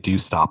kids, they do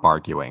stop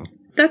arguing.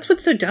 That's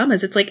what's so dumb,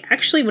 is it's like,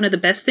 actually, one of the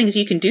best things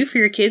you can do for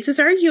your kids is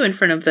argue in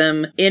front of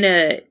them in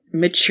a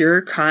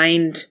mature,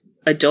 kind,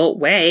 adult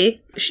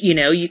way. You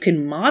know, you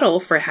can model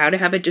for how to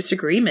have a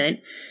disagreement,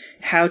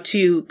 how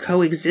to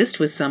coexist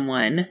with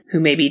someone who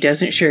maybe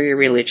doesn't share your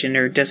religion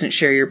or doesn't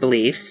share your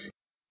beliefs.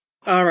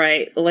 All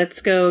right,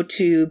 let's go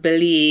to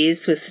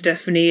Belize with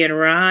Stephanie and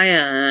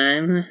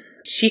Ryan.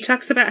 She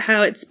talks about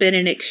how it's been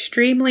an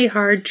extremely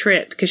hard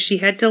trip because she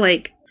had to,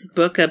 like,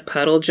 book a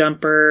puddle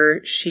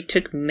jumper. She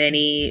took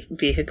many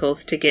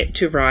vehicles to get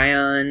to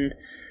Ryan,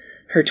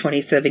 her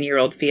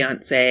 27-year-old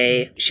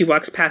fiance. She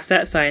walks past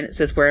that sign that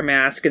says wear a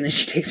mask, and then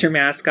she takes her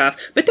mask off.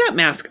 But that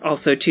mask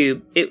also,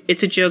 too,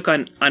 it's a joke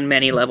on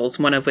many levels,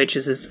 one of which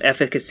is its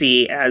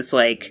efficacy as,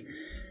 like,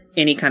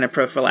 any kind of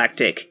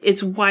prophylactic.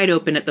 It's wide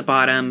open at the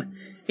bottom.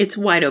 It's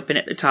wide open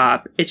at the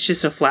top. It's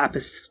just a flap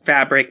of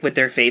fabric with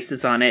their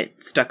faces on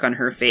it, stuck on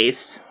her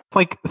face. It's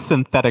like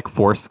synthetic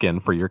foreskin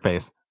for your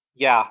face.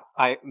 Yeah,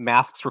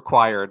 masks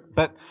required.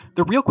 But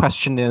the real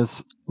question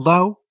is,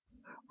 Lo,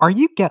 are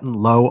you getting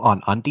low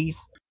on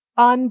undies?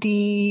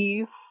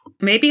 Undies.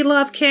 Maybe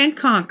love can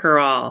conquer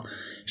all.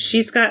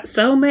 She's got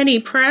so many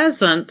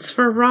presents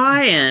for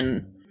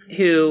Ryan,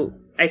 who...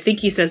 I think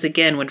he says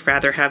again would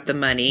rather have the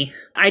money.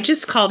 I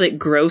just called it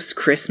Gross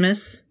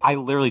Christmas. I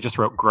literally just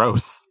wrote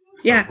gross.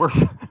 So yeah,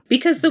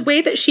 because the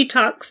way that she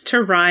talks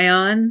to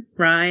Ryan,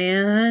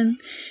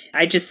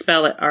 I just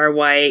spell it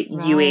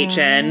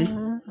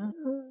Ryuhn,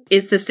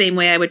 is the same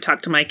way I would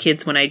talk to my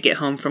kids when I'd get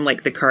home from,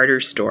 like, the Carter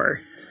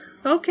store.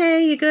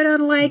 Okay, you good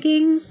on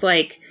leggings?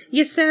 Like,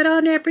 you set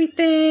on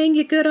everything?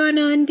 You good on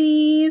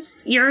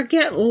undies? You're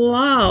get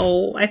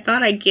low. I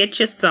thought I'd get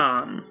you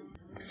some.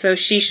 So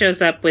she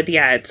shows up with,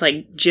 it's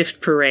like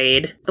Gift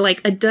Parade. Like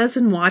a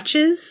dozen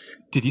watches.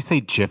 Did you say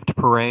Gift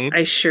Parade?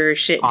 I sure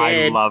shit did.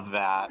 I love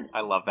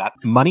that.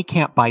 Money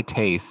can't buy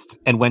taste.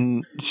 And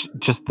when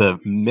just the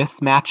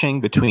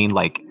mismatching between,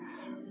 like,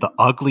 the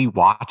ugly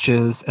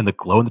watches and the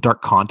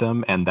glow-in-the-dark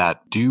condom and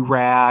that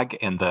do-rag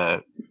and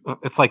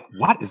it's like,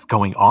 what is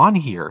going on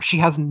here? She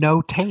has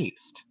no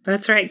taste.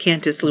 That's right,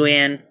 Candace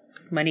Luann.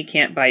 Money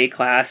can't buy you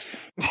class.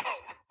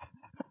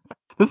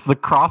 This is a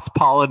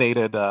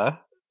cross-pollinated...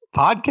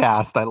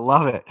 podcast. I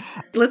love it.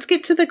 Let's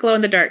get to the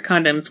glow-in-the-dark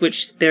condoms,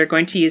 which they're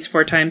going to use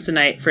 4 times a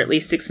night for at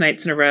least 6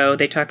 nights in a row.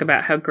 They talk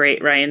about how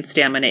great Ryan's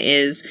stamina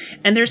is.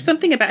 And there's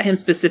something about him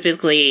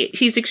specifically.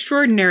 He's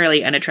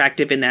extraordinarily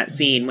unattractive in that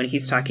scene when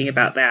he's talking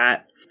about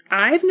that.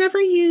 I've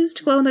never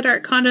used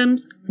glow-in-the-dark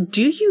condoms.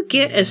 Do you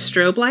get a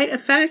strobe light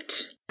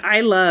effect? I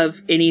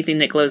love anything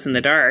that glows in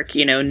the dark,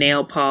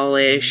 nail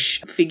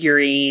polish,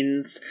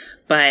 figurines,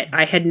 but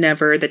I had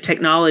never, the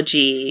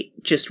technology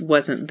just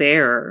wasn't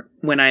there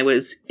when I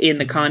was in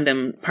the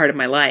condom part of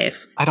my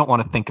life. I don't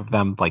want to think of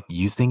them like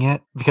using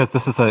it because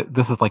this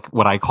is like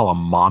what I call a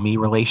mommy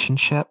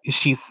relationship.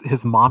 She's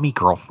his mommy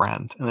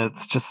girlfriend. And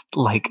it's just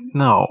like,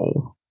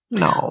 no.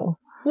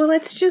 Well,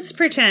 let's just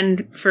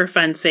pretend for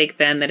fun's sake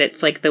then that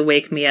it's like the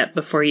Wake Me Up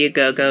Before You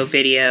Go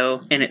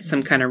video and it's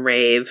some kind of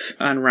rave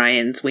on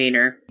Ryan's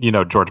wiener.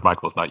 George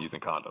Michael's not using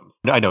condoms.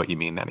 I know what you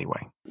mean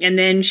anyway. And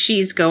then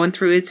she's going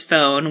through his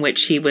phone,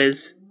 which he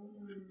was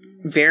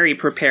very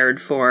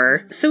prepared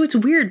for. So it's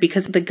weird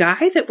because the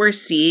guy that we're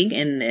seeing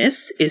in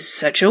this is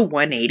such a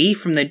 180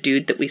 from the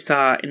dude that we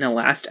saw in the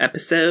last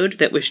episode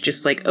that was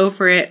just like,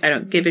 over it, I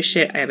don't give a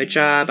shit, I have a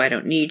job, I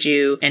don't need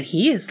you. And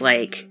he is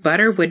like,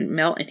 butter wouldn't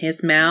melt in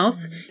his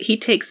mouth. He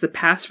takes the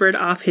password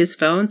off his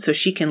phone so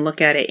she can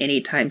look at it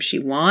anytime she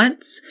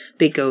wants.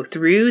 They go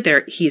through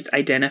there. He's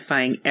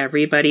identifying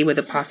everybody with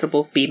a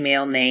possible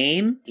female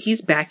name.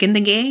 He's back in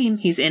the game.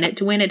 He's in it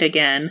to win it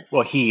again.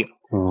 Well, he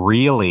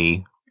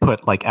really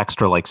put like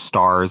extra like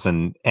stars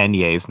and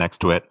Enyes next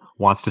to it.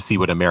 Wants to see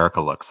what America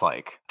looks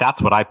like.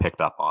 That's what I picked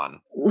up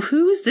on.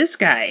 Who is this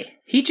guy?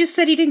 He just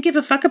said he didn't give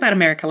a fuck about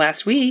America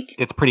last week.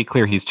 It's pretty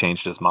clear he's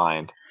changed his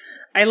mind.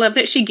 I love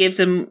that she gives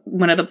him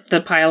one of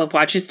the pile of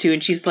watches too,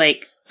 and she's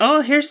like,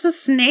 oh, here's the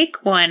snake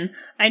one.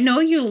 I know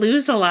you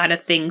lose a lot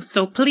of things,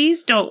 so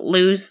please don't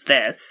lose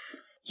this.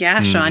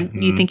 Yeah, Sean,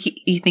 Mm-hmm.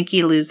 you think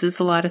he loses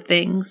a lot of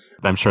things?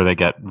 I'm sure they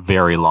get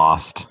very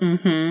lost.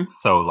 Mm-hmm.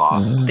 So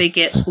lost. They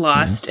get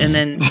lost and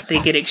then they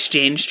get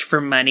exchanged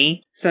for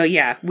money. So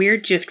yeah,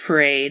 weird gift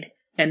parade.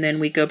 And then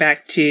we go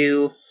back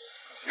to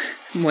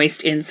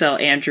moist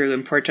incel Andrew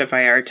in Puerto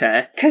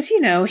Vallarta. Because,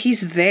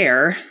 he's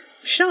there.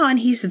 Sean,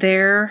 he's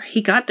there.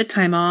 He got the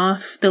time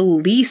off. The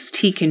least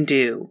he can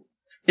do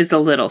is a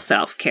little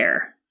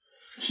self-care.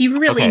 He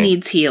really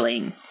needs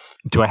healing.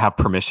 Do I have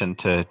permission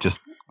to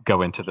just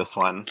go into this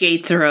one?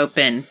 Gates are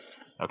open.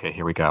 Okay,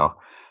 here we go.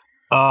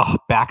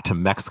 Back to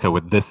Mexico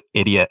with this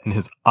idiot and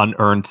his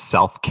unearned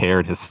self-care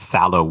and his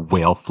sallow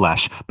whale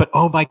flesh. But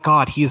oh my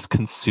god, he is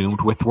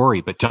consumed with worry.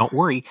 But don't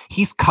worry,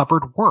 he's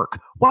covered work.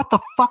 What the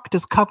fuck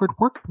does covered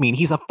work mean?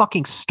 He's a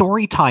fucking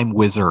storytime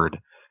wizard.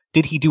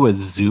 Did he do a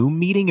Zoom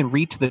meeting and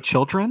read to the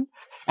children?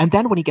 And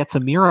then when he gets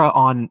Amira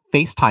on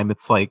FaceTime,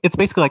 it's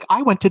basically like,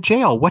 I went to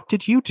jail. What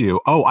did you do?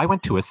 Oh, I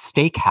went to a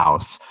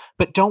steakhouse.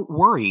 But don't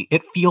worry,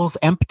 it feels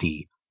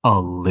empty. A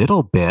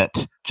little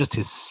bit. Just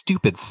his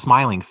stupid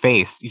smiling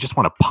face. You just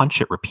want to punch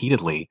it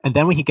repeatedly. And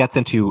then when he gets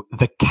into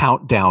the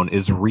countdown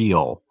is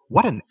real.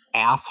 What an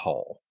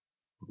asshole.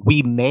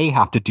 We may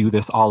have to do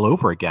this all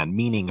over again,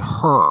 meaning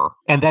her.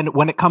 And then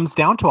when it comes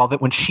down to all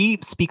that, when she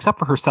speaks up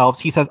for herself,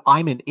 he says,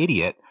 I'm an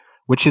idiot,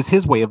 which is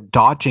his way of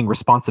dodging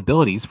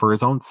responsibilities for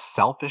his own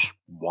selfish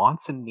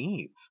wants and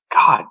needs.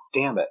 God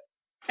damn it.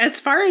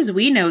 As far as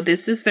we know,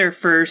 this is their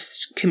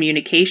first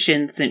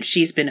communication since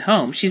she's been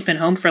home. She's been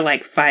home for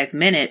like 5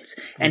 minutes,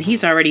 and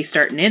he's already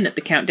starting in that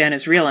the countdown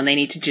is real and they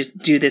need to just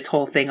do this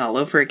whole thing all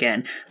over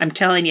again. I'm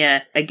telling you,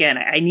 again,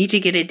 I need to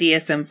get a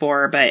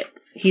DSM-4, but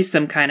he's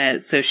some kind of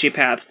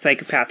sociopath,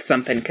 psychopath,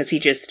 something, because he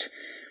just...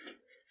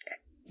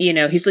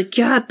 he's like,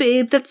 yeah,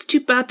 babe, that's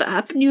too bad that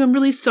happened to you. I'm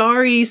really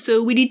sorry.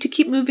 So we need to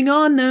keep moving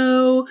on,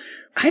 though.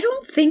 I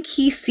don't think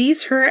he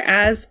sees her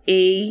as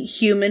a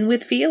human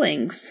with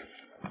feelings.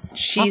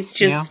 She's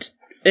just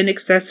an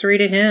accessory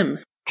to him.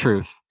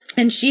 Truth.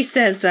 And she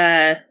says,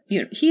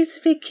 he's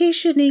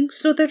vacationing,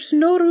 so there's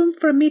no room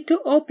for me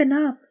to open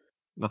up.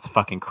 That's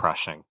fucking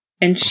crushing.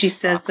 And she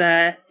says,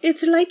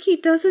 it's like he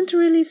doesn't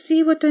really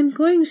see what I'm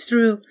going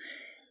through.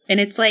 And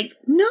it's like,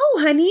 no,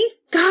 honey.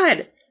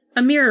 God,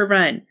 Amira,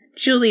 run.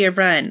 Julia,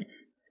 run.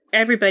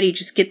 Everybody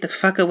just get the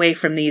fuck away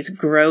from these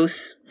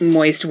gross,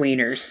 moist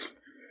wieners.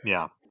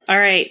 Yeah. All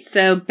right,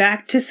 so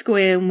back to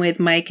Squim with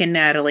Mike and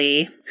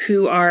Natalie,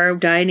 who are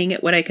dining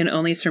at what I can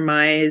only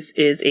surmise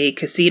is a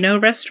casino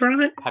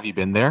restaurant. Have you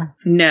been there?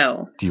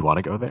 No. Do you want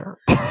to go there?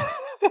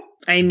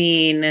 I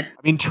mean,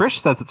 Trish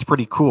says it's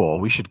pretty cool.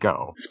 We should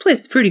go. This place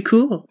is pretty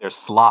cool. There's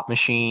slot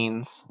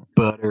machines,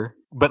 butter,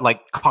 but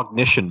like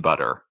cognition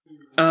butter.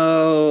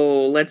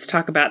 Oh, let's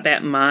talk about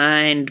that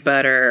mind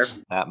butter.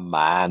 That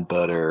mind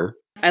butter.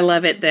 I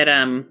love it that,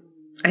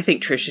 I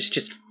think Trish is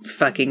just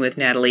fucking with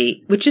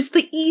Natalie, which is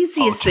the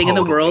easiest thing in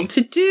the world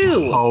to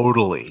do.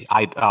 Totally.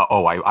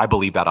 I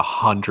believe that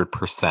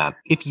 100%.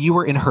 If you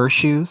were in her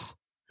shoes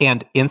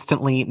and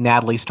instantly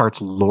Natalie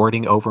starts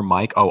lording over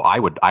Mike, I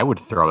would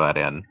throw that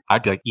in.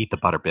 I'd be like, eat the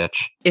butter,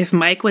 bitch. If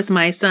Mike was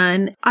my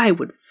son, I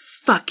would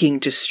fucking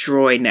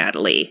destroy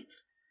Natalie.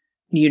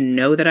 You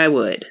know that I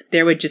would.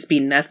 There would just be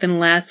nothing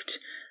left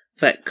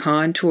but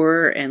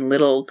contour and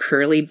little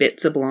curly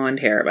bits of blonde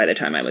hair by the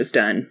time I was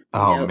done.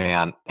 Oh,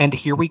 man. And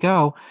here we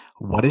go.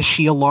 What is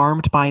she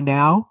alarmed by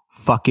now?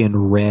 Fucking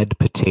red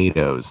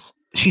potatoes.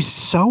 She's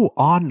so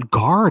on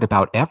guard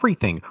about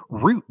everything.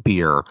 Root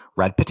beer,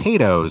 red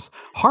potatoes,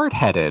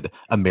 hard-headed,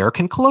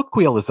 American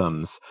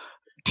colloquialisms,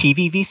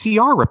 TV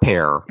VCR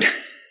repair.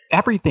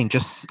 Everything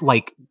just,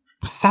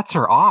 sets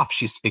her off.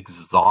 She's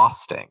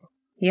exhausting.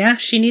 Yeah,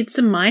 she needs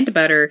some mind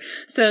butter.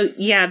 So,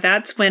 yeah,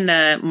 that's when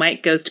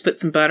Mike goes to put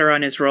some butter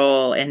on his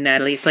roll, and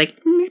Natalie's like,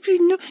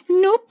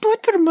 no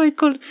butter,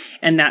 Michael.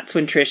 And that's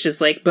when Trish is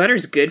like,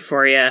 butter's good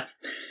for you.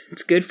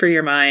 It's good for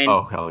your mind.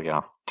 Oh, hell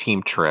yeah.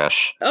 Team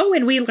Trish. Oh,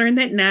 and we learned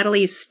that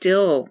Natalie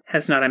still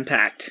has not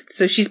unpacked.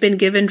 So she's been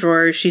given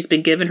drawers, she's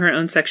been given her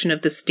own section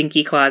of the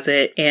stinky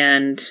closet,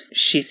 and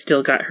she's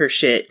still got her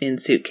shit in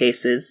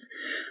suitcases.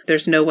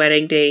 There's no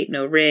wedding date,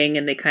 no ring,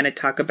 and they kind of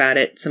talk about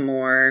it some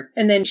more.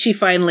 And then she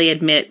finally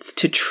admits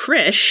to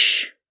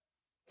Trish,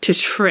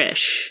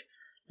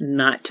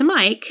 not to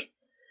Mike,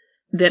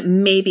 that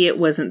maybe it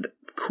wasn't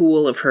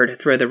cool of her to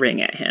throw the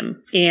ring at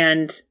him.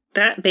 And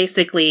that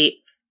basically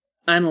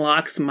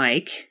unlocks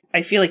Mike.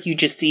 I feel like you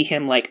just see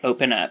him like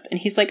open up and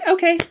he's like,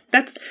 okay,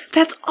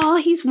 that's all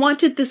he's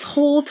wanted this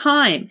whole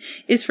time,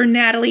 is for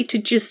Natalie to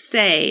just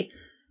say,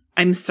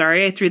 I'm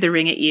sorry I threw the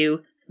ring at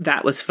you.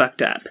 That was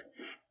fucked up.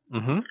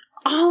 Mm-hmm.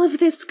 All of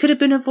this could have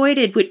been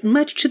avoided, with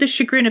much to the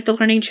chagrin of the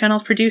Learning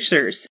Channel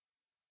producers.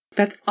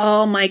 That's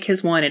all Mike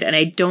has wanted, and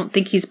I don't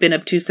think he's been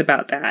obtuse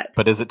about that.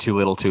 But is it too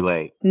little too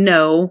late?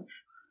 No.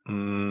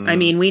 I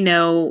mean, we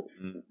know,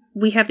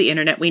 we have the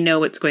internet, we know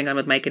what's going on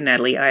with Mike and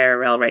Natalie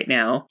IRL right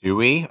now. Do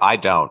we? I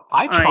don't.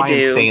 I try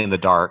and stay in the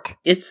dark.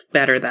 It's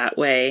better that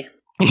way.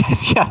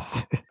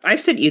 Yes.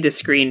 I've sent you the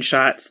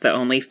screenshots, the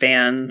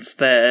OnlyFans,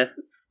 the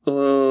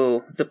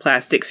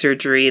plastic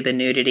surgery, the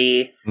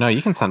nudity. No,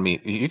 you can send me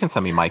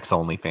Mike's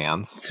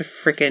OnlyFans. It's a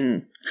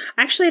freaking...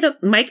 Actually,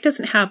 Mike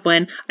doesn't have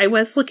one. I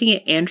was looking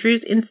at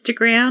Andrew's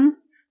Instagram.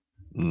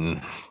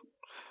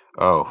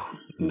 Oh,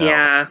 no.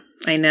 Yeah,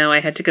 I know.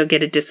 I had to go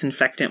get a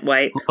disinfectant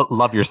wipe.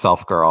 Love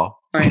yourself, girl.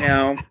 I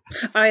know.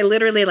 I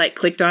literally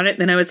clicked on it,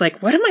 then I was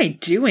like, what am I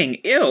doing?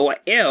 Ew.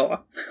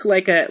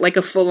 Like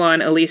a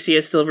full-on Alicia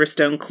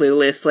Silverstone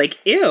Clueless,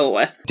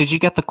 ew. Did you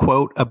get the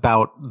quote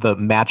about the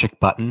magic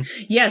button?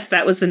 Yes,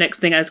 that was the next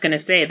thing I was going to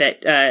say,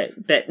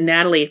 that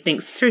Natalie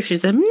thinks Trish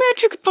is a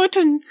magic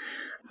button.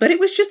 But it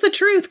was just the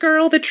truth,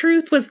 girl. The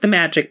truth was the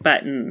magic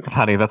button.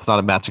 Honey, that's not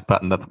a magic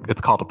button.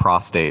 It's called a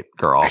prostate,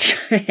 girl.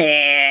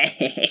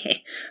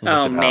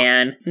 Oh,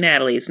 man.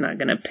 Natalie's not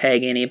going to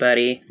peg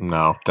anybody.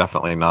 No,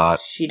 definitely not.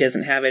 She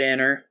doesn't have it in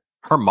her.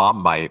 Her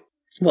mom might.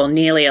 Well,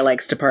 Nelia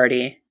likes to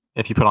party.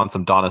 If you put on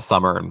some Donna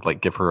Summer and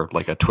give her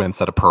a twin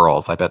set of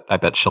pearls, I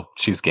bet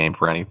she's game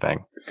for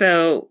anything.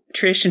 So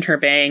Trish and her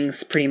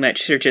bangs pretty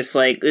much are just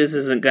this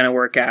isn't going to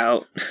work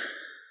out.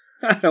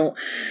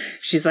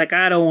 She's like,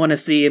 I don't want to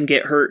see him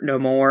get hurt no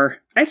more.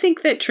 I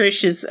think that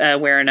Trish is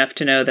aware enough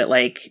to know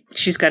that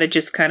she's got to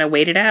just kind of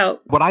wait it out.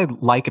 What I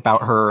like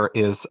about her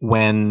is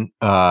when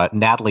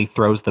Natalie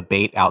throws the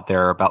bait out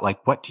there about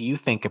what do you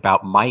think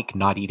about Mike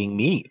not eating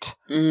meat?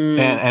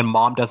 And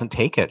mom doesn't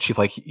take it. She's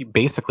like,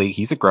 basically,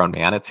 he's a grown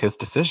man. It's his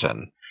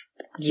decision.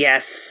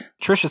 Yes.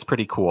 Trish is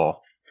pretty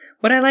cool.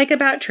 What I like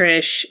about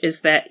Trish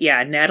is that,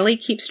 Natalie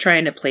keeps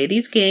trying to play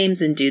these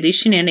games and do these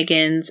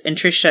shenanigans, and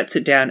Trish shuts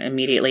it down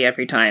immediately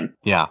every time.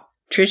 Yeah.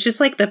 Trish is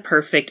the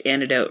perfect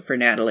antidote for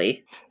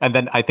Natalie. And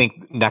then I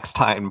think next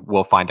time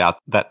we'll find out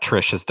that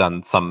Trish has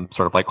done some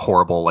sort of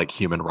horrible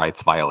human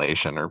rights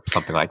violation or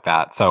something like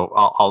that. So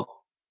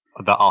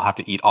I'll have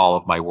to eat all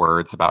of my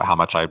words about how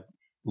much I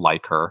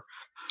like her.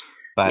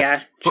 But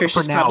yeah, Trish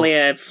is probably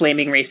a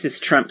flaming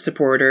racist Trump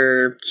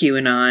supporter,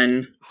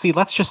 QAnon. See,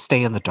 let's just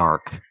stay in the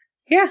dark.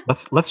 Yeah.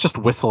 Let's just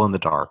whistle in the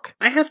dark.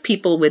 I have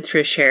people with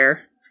Trish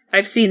hair.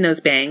 I've seen those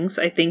bangs.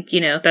 I think,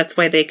 that's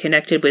why they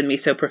connected with me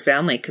so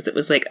profoundly, because it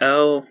was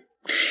oh.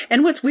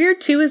 And what's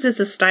weird too is, as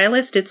a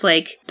stylist, it's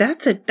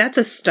that's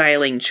a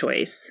styling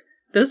choice.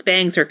 Those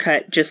bangs are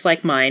cut just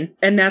like mine.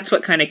 And that's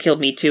what kind of killed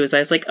me too, is I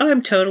was like, oh,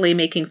 I'm totally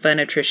making fun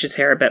of Trish's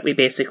hair, but we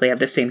basically have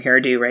the same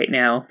hairdo right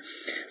now.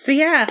 So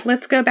yeah,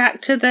 let's go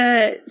back to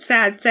the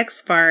sad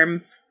sex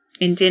farm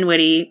in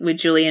Dinwiddie with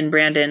Julia and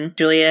Brandon.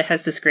 Julia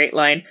has this great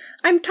line,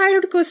 I'm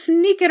tired to go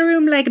sneak in a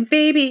room like a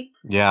baby.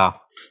 Yeah.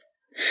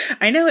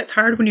 I know it's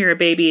hard when you're a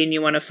baby and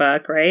you want to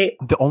fuck, right?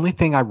 The only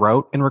thing I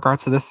wrote in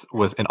regards to this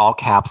was in all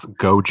caps,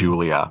 go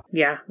Julia.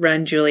 Yeah,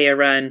 run, Julia,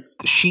 run.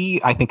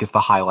 She, I think, is the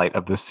highlight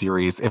of this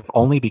series, if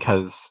only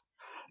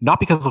not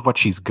because of what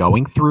she's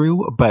going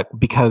through, but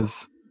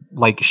because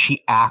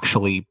she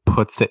actually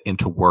puts it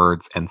into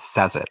words and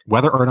says it.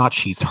 Whether or not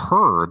she's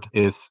heard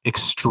is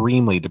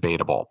extremely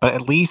debatable, but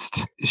at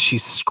least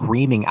she's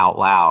screaming out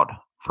loud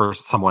for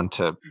someone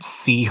to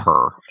see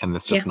her, and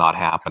it's just not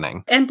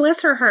happening. And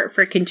bless her heart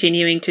for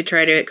continuing to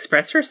try to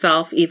express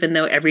herself, even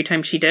though every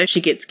time she does,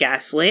 she gets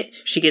gaslit.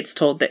 She gets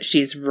told that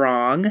she's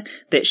wrong,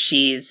 that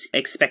she's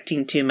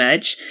expecting too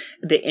much.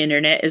 The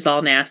internet is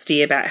all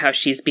nasty about how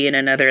she's being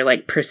another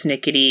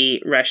persnickety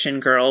Russian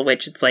girl,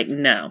 which it's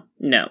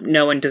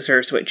no one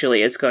deserves what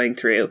Julia's going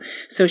through.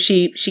 So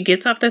she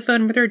gets off the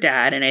phone with her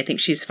dad, and I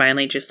think she's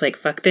finally just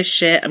fuck this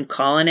shit, I'm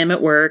calling him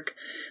at work.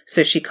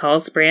 So she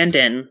calls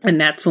Brandon,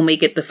 and that's when we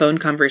get the phone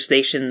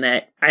conversation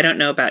that, I don't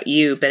know about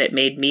you, but it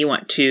made me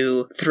want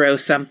to throw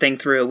something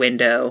through a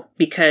window,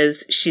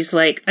 because she's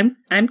like, I'm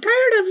tired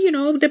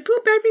of, the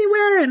poop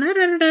everywhere, and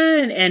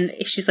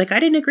and she's like, I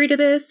didn't agree to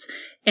this.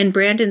 And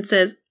Brandon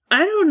says,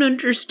 I don't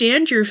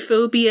understand your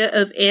phobia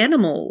of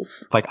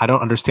animals. I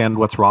don't understand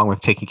what's wrong with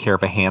taking care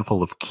of a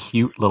handful of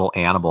cute little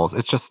animals.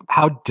 It's just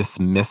how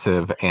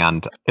dismissive,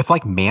 and it's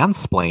like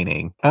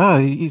mansplaining.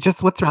 Oh,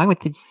 what's wrong with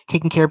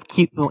taking care of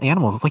cute little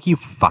animals? It's you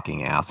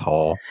fucking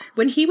asshole.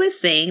 When he was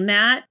saying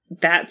that,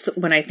 that's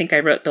when I think I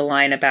wrote the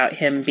line about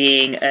him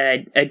being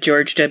a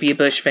George W.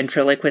 Bush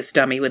ventriloquist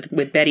dummy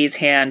with Betty's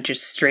hand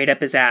just straight up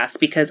his ass,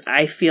 because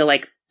I feel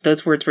like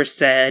those words were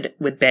said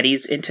with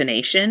Betty's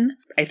intonation.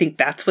 I think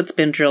that's what's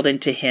been drilled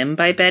into him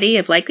by Betty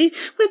of like,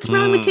 what's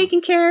wrong with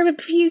taking care of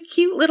a few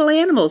cute little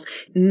animals?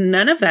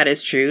 None of that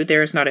is true.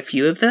 There is not a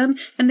few of them,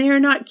 and they are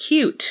not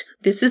cute.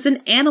 This is an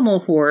animal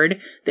horde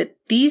that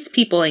these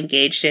people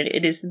engaged in.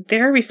 It is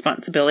their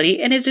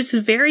responsibility, and it is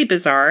very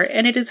bizarre,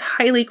 and it is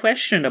highly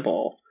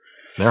questionable.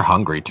 They're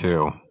hungry,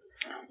 too.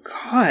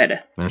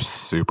 God. They're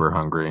super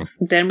hungry.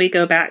 Then we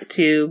go back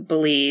to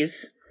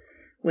Belize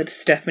with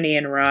Stephanie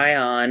and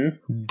Ryan.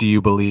 Do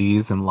you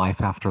believe in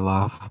life after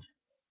love?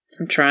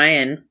 I'm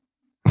trying.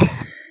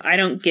 I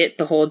don't get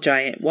the whole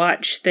giant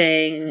watch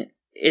thing.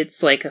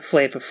 It's like a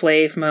Flava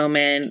Flav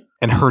moment.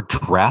 And her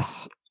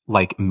dress,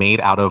 like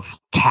made out of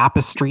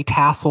tapestry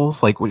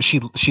tassels, like she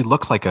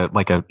looks like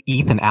a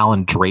Ethan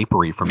Allen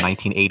drapery from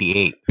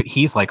 1988. But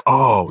he's like,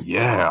 oh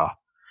yeah,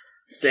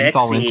 sexy. He's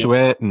all into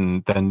it,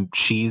 and then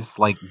she's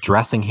like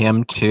dressing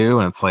him too,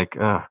 and it's like,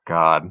 oh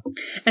god.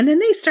 And then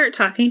they start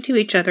talking to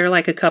each other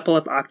like a couple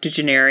of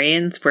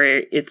octogenarians,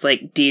 where it's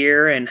like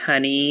dear and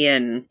honey,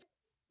 and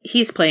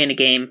he's playing a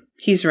game.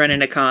 He's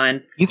running a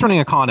con.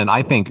 And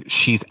I think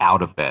she's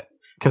out of it.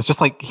 Because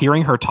just like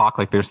hearing her talk,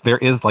 like there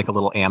is like a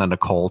little Anna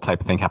Nicole type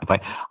thing happens.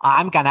 Like,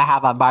 I'm going to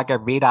have a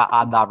margarita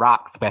on the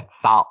rocks with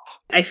salt.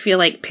 I feel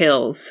like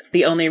pills.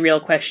 The only real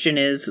question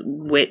is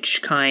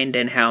which kind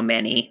and how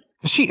many.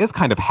 She is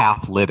kind of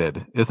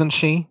half-lidded, isn't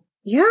she?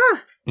 Yeah.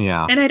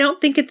 Yeah. And I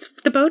don't think it's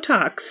the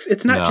Botox.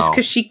 It's not just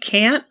because she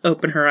can't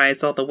open her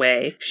eyes all the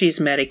way. She's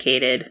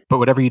medicated. But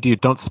whatever you do,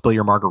 don't spill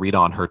your margarita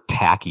on her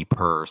tacky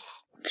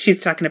purse.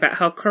 She's talking about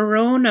how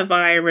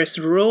coronavirus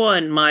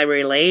ruined my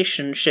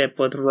relationship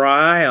with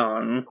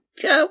Ryan.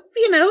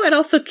 It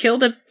also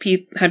killed a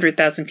few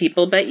 100,000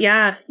 people, but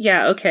yeah,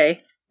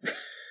 okay.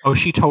 Oh,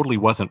 she totally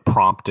wasn't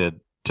prompted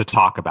to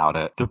talk about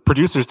it. The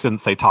producers didn't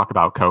say talk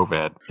about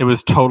COVID. It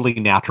was totally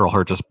natural,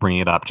 her just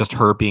bringing it up, just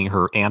her being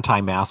her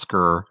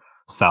anti-masker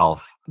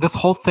self. This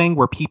whole thing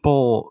where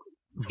people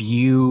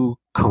view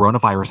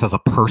coronavirus as a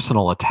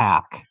personal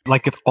attack,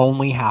 like it's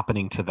only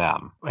happening to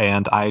them,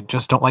 and I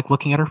just don't like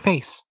looking at her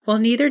face. Well,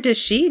 neither does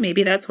she.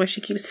 Maybe that's why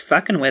she keeps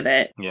fucking with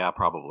it. Yeah,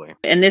 probably.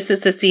 And this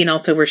is the scene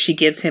also where she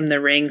gives him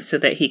the ring so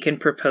that he can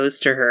propose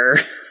to her.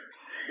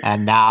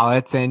 And now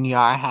it's in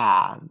your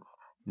hands.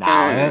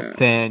 Now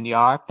it's in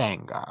your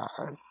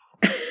fingers.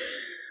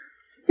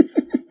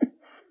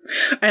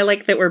 I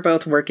like that we're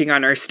both working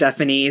on our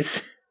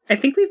Stephanies. I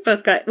think we've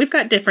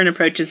got different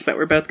approaches, but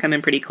we're both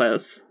coming pretty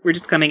close. We're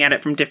just coming at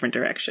it from different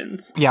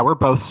directions. Yeah, we're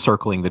both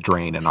circling the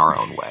drain in our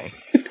own way.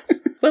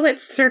 Well,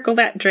 let's circle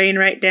that drain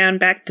right down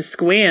back to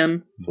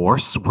Squim. We're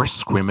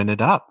squimming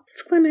it up.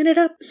 Squimming it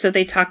up. So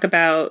they talk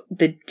about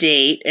the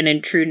date, and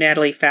in true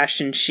Natalie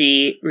fashion,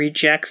 she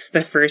rejects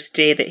the first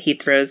day that he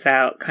throws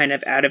out kind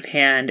of out of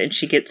hand, and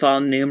she gets all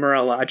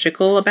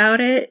numerological about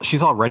it.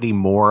 She's already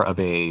more of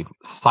a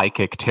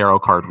psychic tarot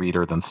card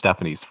reader than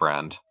Stephanie's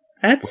friend.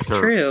 That's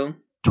true.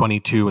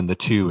 22 and the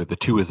 2. The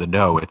 2 is a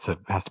no. It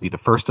has to be the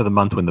first of the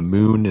month when the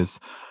moon is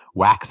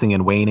waxing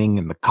and waning,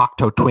 and the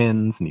Cocteau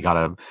twins, and you got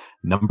a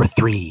number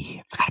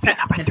 3. It's got to be a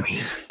number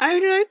 3. I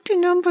like the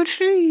number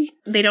 3.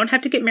 They don't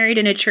have to get married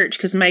in a church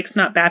because Mike's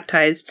not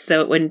baptized, so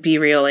it wouldn't be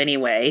real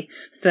anyway.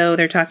 So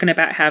they're talking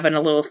about having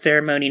a little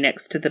ceremony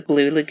next to the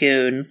Blue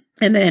Lagoon.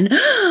 And then,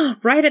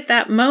 right at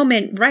that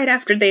moment, right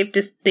after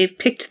they've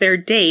picked their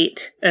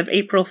date of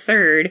April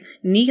 3rd,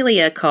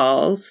 Nelia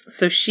calls,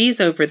 so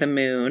she's over the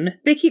moon.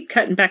 They keep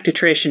cutting back to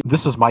Trish. And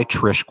this was my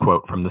Trish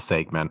quote from the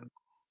segment.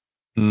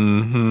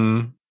 Mm-hmm.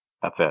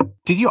 That's it.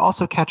 Did you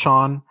also catch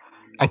on?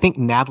 I think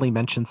Natalie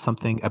mentioned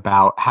something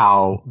about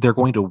how they're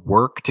going to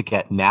work to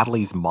get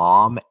Natalie's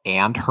mom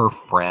and her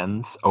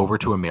friends over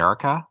to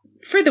America.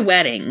 For the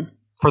wedding.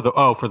 For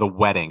the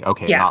wedding.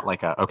 Okay, yeah. Not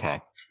like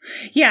okay.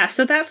 Yeah,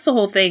 so that's the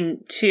whole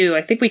thing, too.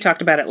 I think we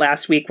talked about it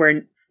last week,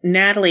 where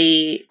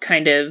Natalie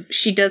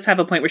she does have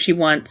a point where she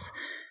wants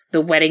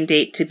the wedding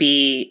date to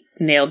be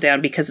nailed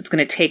down because it's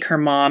going to take her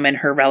mom and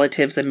her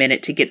relatives a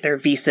minute to get their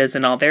visas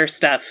and all their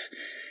stuff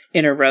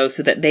in a row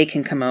so that they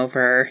can come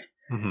over.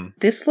 Mm-hmm.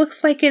 This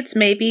looks like it's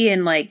maybe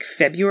in like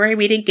February.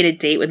 We didn't get a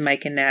date with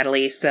Mike and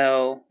Natalie,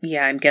 so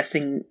yeah, I'm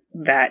guessing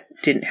that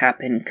didn't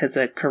happen because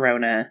of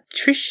Corona.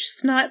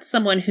 Trish's not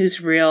someone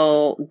who's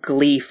real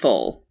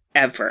gleeful,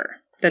 ever.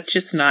 That's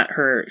just not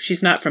her.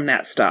 She's not from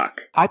that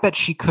stock. I bet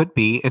she could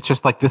be. It's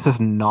just like, this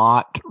is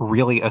not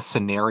really a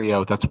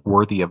scenario that's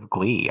worthy of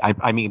glee.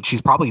 I mean,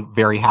 she's probably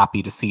very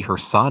happy to see her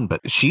son,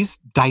 but she's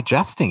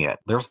digesting it.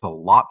 There's a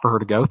lot for her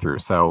to go through.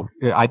 So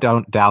I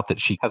don't doubt that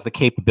she has the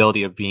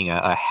capability of being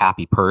a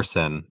happy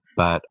person,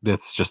 but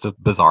it's just a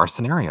bizarre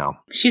scenario.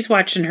 She's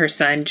watching her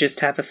son just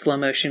have a slow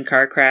motion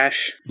car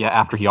crash. Yeah,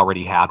 after he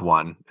already had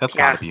one. That's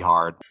gotta be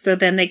hard. So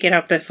then they get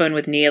off the phone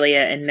with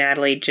Nelia, and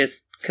Natalie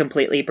just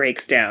completely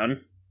breaks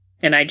down.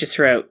 And I just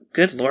wrote,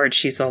 good Lord,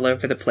 she's all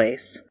over the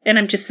place. And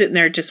I'm just sitting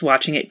there just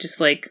watching it, just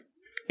like,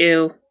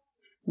 ew,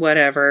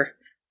 whatever.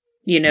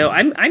 You know,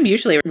 I'm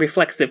usually a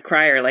reflexive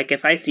crier. Like,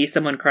 if I see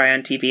someone cry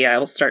on TV,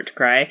 I'll start to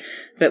cry.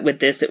 But with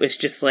this, it was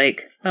just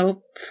like,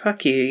 oh,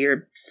 fuck you, you're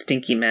a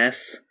stinky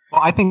mess.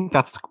 Well, I think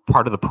that's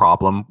part of the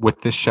problem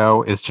with this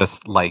show is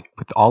just like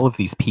with all of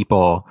these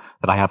people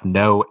that I have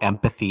no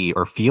empathy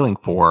or feeling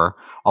for,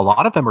 a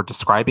lot of them are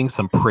describing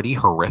some pretty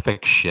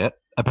horrific shit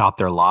about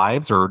their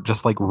lives or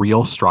just like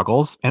real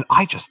struggles. And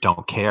I just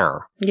don't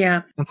care.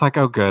 Yeah. It's like,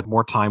 oh, good.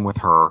 More time with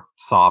her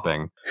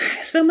sobbing.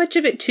 So much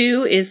of it,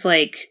 too, is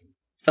like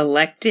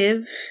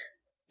elective.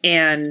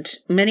 And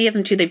many of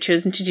them, too, they've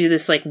chosen to do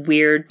this like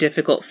weird,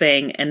 difficult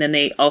thing. And then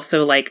they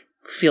also like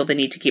feel the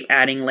need to keep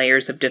adding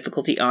layers of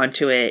difficulty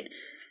onto it.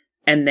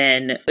 And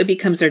then it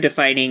becomes their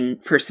defining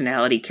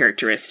personality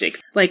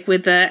characteristic. Like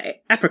with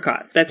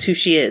Apricot, that's who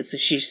she is.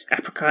 She's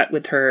Apricot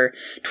with her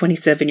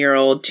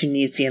 27-year-old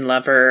Tunisian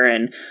lover,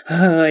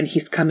 and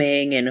he's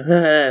coming,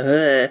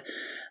 and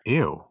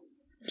Ew.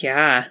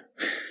 Yeah.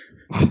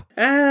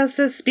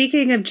 So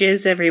speaking of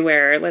jizz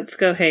everywhere, let's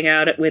go hang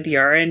out with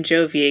Yara and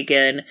Jovi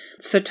again.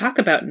 So talk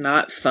about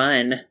not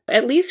fun.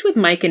 At least with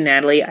Mike and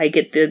Natalie, I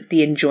get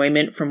the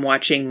enjoyment from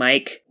watching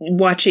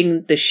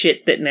the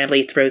shit that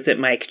Natalie throws at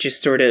Mike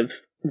just sort of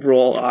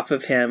roll off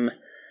of him.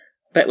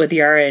 But with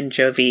Yara and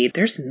Jovi,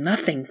 there's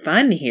nothing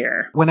fun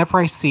here. Whenever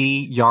I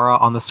see Yara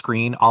on the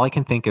screen, all I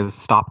can think is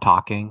stop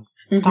talking,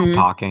 stop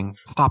talking,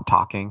 stop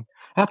talking.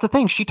 And that's the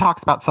thing. She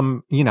talks about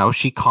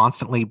she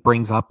constantly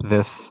brings up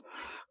this,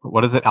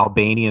 what is it,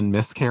 Albanian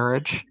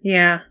miscarriage?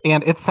 Yeah.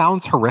 And it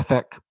sounds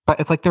horrific, but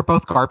it's like they're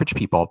both garbage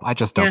people. I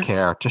just don't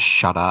care. Just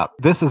shut up.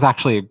 This is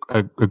actually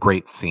a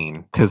great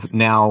scene because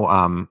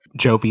now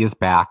Jovi is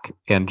back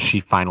and she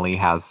finally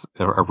has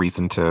a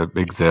reason to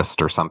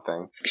exist or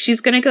something. She's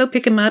going to go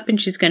pick him up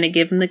and she's going to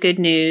give him the good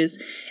news.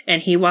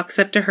 And he walks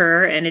up to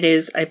her and it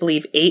is, I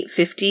believe,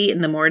 8:50 in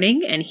the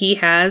morning. And he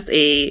has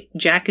a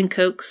Jack and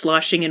Coke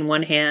sloshing in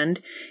one hand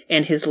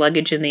and his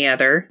luggage in the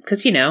other.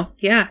 Because,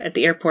 at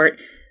the airport.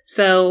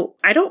 So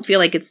I don't feel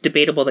like it's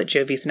debatable that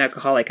Jovi's an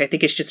alcoholic. I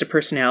think it's just a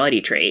personality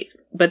trait.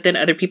 But then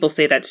other people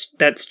say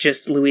that's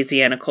just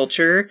Louisiana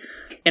culture.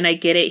 And I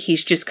get it.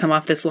 He's just come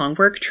off this long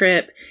work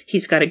trip.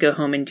 He's got to go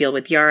home and deal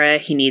with Yara.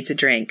 He needs a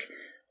drink.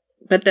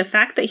 But the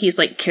fact that he's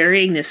like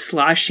carrying this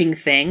sloshing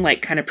thing,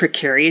 like kind of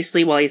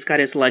precariously while he's got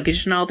his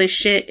luggage and all this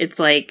shit, it's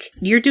like,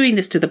 you're doing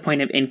this to the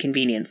point of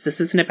inconvenience.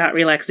 This isn't about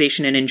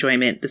relaxation and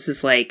enjoyment. This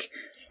is like,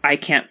 I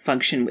can't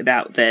function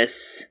without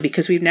this.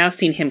 Because we've now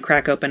seen him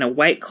crack open a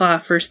White Claw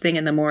first thing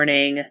in the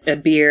morning, a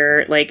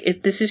beer.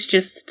 This is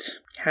just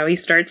how he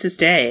starts his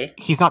day.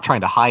 He's not trying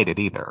to hide it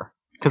either.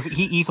 Because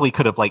he easily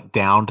could have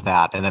downed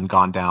that and then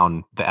gone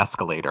down the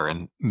escalator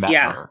and met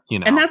her,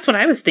 And that's what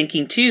I was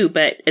thinking too.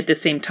 But at the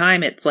same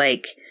time, it's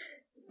like,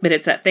 but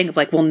it's that thing of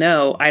well,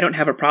 no, I don't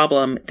have a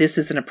problem. This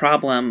isn't a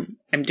problem.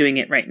 I'm doing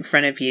it right in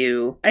front of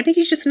you. I think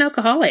he's just an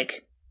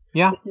alcoholic.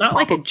 Yeah. It's not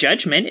like a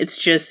judgment. It's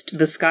just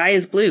the sky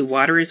is blue,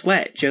 water is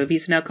wet.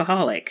 Jovi's an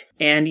alcoholic.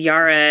 And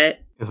Yara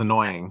is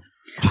annoying.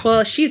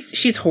 Well,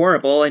 she's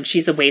horrible and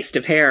she's a waste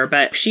of hair,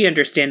 but she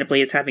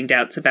understandably is having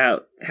doubts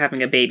about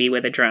having a baby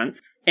with a drunk.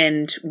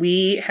 And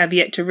we have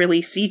yet to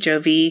really see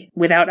Jovi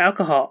without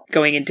alcohol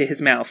going into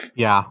his mouth.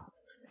 Yeah.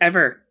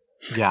 Ever.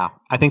 Yeah.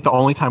 I think the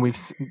only time we've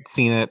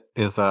seen it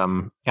is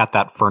at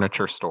that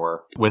furniture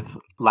store with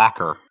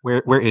Lacquer.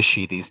 Where is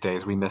she these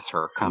days? We miss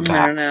her. Come back.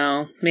 I don't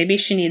know. Maybe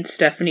she needs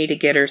Stephanie to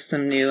get her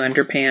some new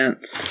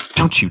underpants.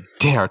 Don't you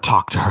dare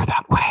talk to her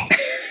that way.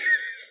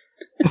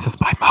 This is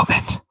my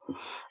moment.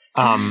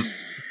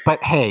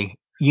 But hey,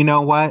 you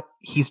know what?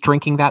 He's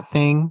drinking that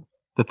thing,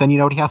 but then you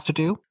know what he has to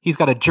do? He's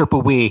got to jerp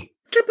away.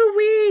 Jerp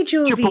away,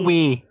 Jovi. Jerp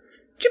away.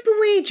 Jerp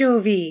away,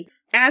 Jovi.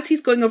 As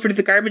he's going over to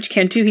the garbage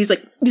can too, he's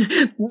like, like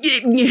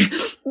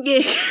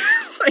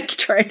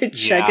trying to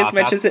chug as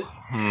much as it.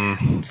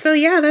 So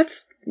yeah,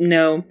 that's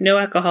no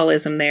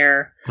alcoholism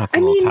there. That's a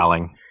little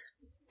telling.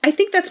 I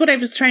think that's what I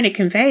was trying to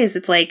convey is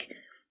it's like,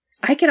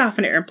 I get off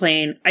an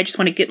airplane, I just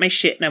want to get my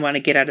shit and I want to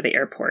get out of the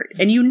airport.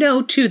 And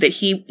too, that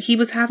he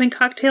was having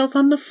cocktails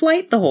on the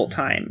flight the whole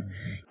time.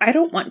 I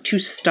don't want to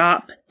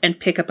stop and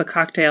pick up a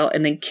cocktail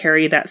and then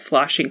carry that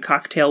sloshing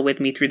cocktail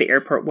with me through the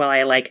airport while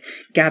I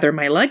gather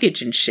my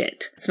luggage and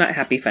shit. It's not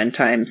happy fun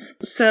times.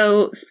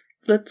 So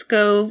let's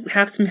go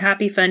have some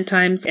happy fun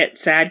times at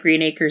Sad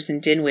Green Acres in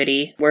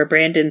Dinwiddie, where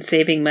Brandon's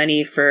saving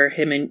money for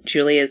him and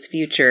Julia's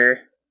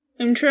future.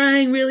 I'm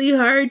trying really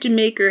hard to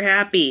make her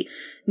happy.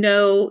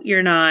 No,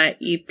 you're not,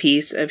 you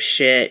piece of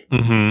shit.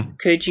 Mm-hmm.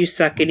 Could you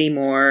suck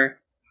anymore?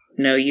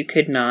 No, you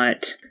could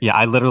not. Yeah,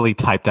 I literally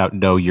typed out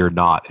 "no, you're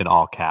not" in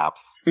all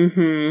caps.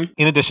 Mm-hmm.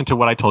 In addition to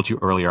what I told you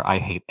earlier, I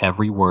hate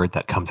every word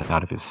that comes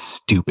out of his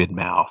stupid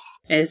mouth.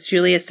 As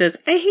Julia says,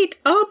 I hate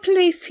all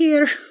place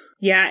here.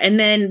 Yeah, and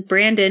then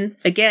Brandon,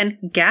 again,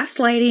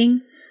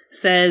 gaslighting,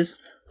 says,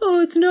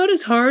 oh, it's not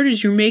as hard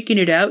as you're making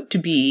it out to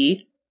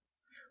be.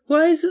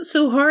 Why is it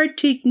so hard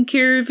taking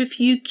care of a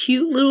few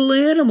cute little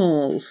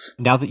animals?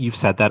 Now that you've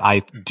said that,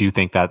 I do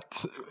think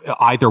that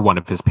either one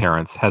of his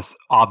parents has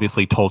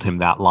obviously told him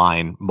that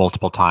line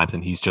multiple times,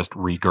 and he's just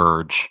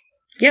regurged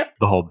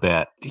the whole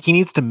bit. He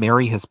needs to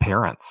marry his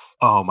parents.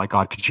 Oh my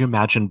God, could you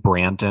imagine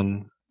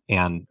Brandon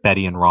and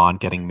Betty and Ron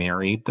getting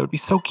married? That would be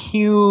so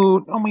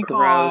cute. Oh my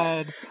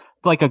Gross. God.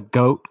 Like a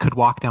goat could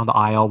walk down the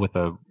aisle with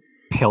a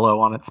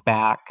pillow on its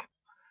back.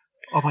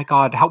 Oh my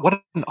God,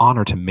 what an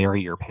honor to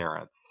marry your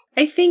parents.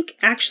 I think,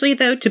 actually,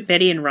 though, to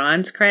Betty and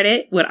Ron's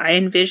credit, what I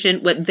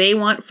envision, what they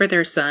want for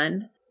their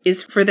son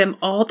is for them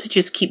all to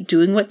just keep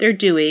doing what they're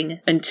doing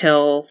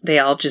until they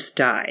all just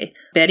die.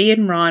 Betty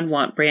and Ron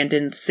want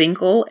Brandon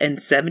single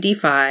and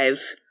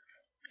 75,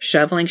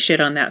 shoveling shit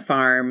on that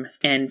farm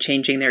and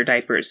changing their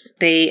diapers.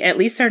 They at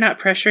least are not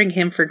pressuring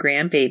him for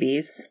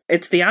grandbabies.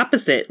 It's the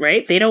opposite,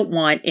 right? They don't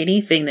want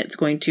anything that's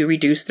going to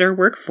reduce their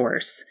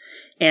workforce.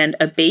 And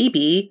a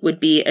baby would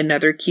be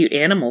another cute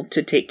animal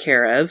to take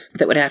care of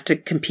that would have to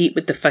compete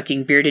with the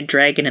fucking bearded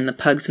dragon and the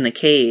pugs in the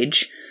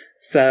cage.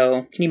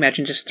 So, can you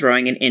imagine just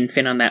throwing an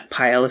infant on that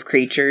pile of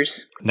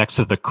creatures? Next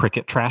to the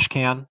cricket trash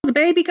can. The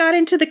baby got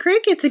into the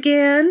crickets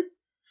again.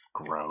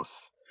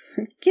 Gross.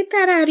 Get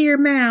that out of your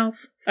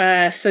mouth.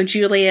 So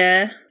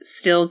Julia,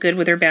 still good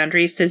with her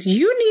boundaries, says,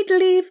 you need to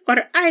leave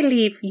or I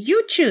leave.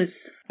 You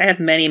choose. I have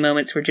many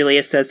moments where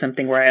Julia says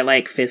something where I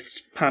like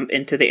fist pump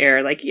into the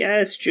air, like,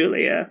 yes,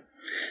 Julia.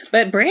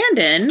 But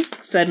Brandon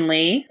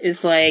suddenly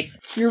is like,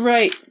 you're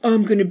right.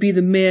 I'm going to be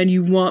the man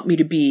you want me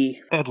to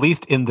be. At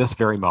least in this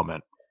very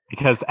moment.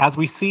 Because as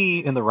we see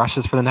in the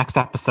rushes for the next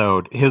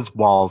episode, his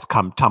walls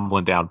come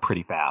tumbling down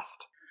pretty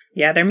fast.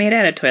 Yeah, they're made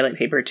out of toilet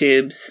paper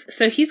tubes.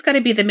 So he's got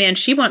to be the man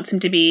she wants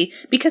him to be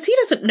because he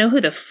doesn't know who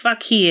the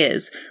fuck he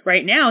is.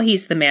 Right now,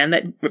 he's the man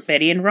that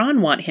Betty and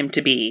Ron want him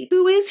to be.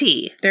 Who is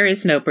he? There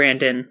is no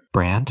Brandon.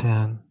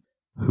 Brandon,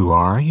 who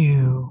are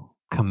you?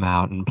 Come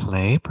out and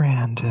play,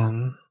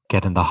 Brandon.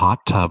 Get in the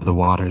hot tub. The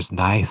water's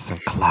nice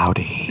and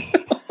cloudy.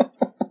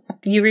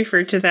 You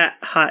refer to that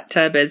hot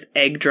tub as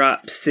egg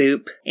drop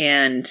soup,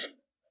 and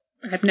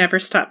I've never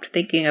stopped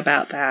thinking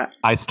about that.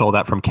 I stole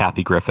that from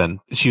Kathy Griffin.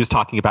 She was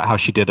talking about how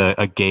she did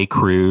a gay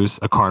cruise,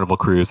 a carnival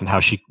cruise, and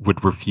how she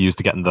would refuse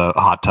to get in the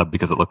hot tub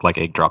because it looked like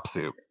egg drop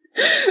soup.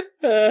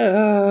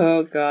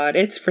 Oh, God.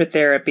 It's for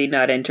therapy,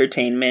 not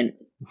entertainment.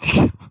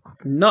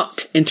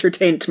 Not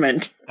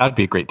entertainment. That'd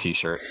be a great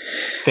t-shirt.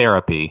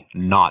 Therapy,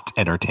 not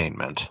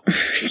entertainment.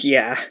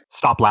 Yeah.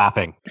 Stop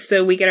laughing.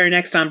 So we get our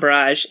next on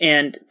Barrage,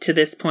 and to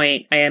this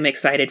point, I am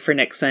excited for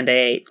next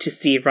Sunday to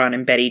see Ron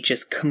and Betty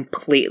just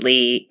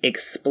completely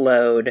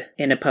explode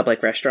in a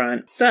public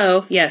restaurant.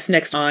 So, yes,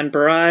 next on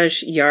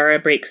Barrage, Yara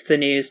breaks the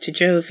news to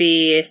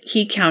Jovi.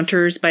 He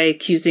counters by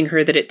accusing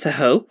her that it's a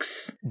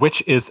hoax.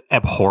 Which is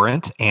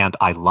abhorrent, and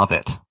I love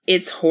it.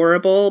 It's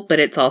horrible, but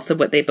it's also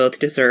what they both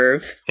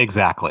deserve.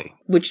 Exactly.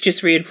 Which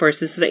just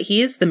reinforces that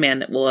he is the man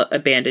that will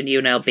abandon you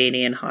in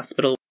Albanian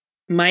hospital.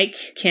 Mike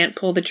can't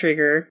pull the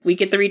trigger. We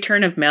get the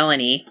return of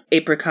Melanie,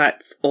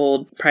 Apricot's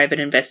old private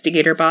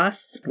investigator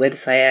boss, with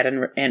Syed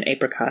and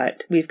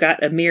Apricot. We've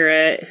got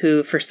Amira,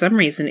 who for some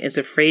reason is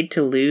afraid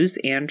to lose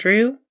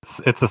Andrew.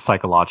 It's a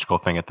psychological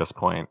thing at this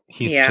point.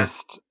 He's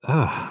just...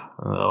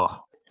 Ugh.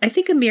 I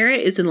think Amira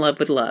is in love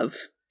with love.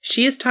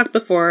 She has talked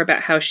before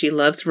about how she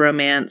loves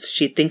romance,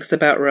 she thinks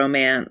about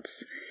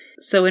romance.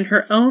 So in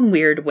her own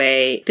weird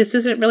way, this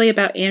isn't really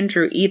about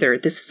Andrew either.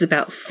 This is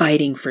about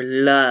fighting for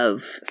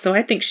love. So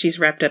I think she's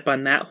wrapped up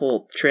on that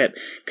whole trip.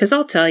 Because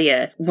I'll tell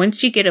you,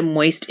 once you get a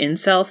moist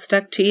incel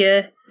stuck to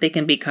you, they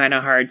can be kind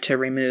of hard to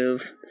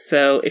remove.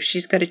 So if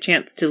she's got a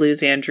chance to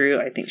lose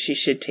Andrew, I think she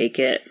should take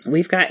it.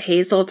 We've got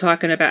Hazel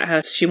talking about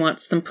how she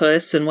wants some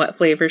puss and what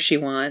flavor she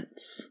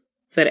wants.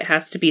 But it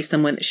has to be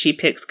someone that she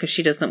picks because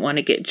she doesn't want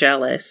to get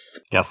jealous.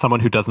 Yeah,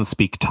 someone who doesn't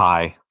speak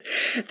Thai.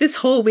 This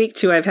whole week,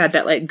 too, I've had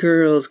that, like,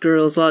 girls,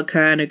 all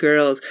kind of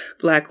girls.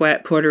 Black,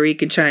 white, Puerto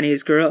Rican,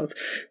 Chinese girls.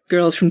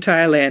 Girls from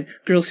Thailand.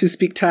 Girls who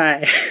speak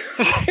Thai.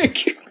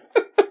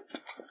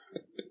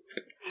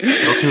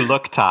 Girls who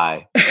look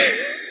Thai.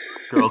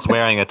 Girls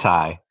wearing a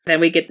tie. Then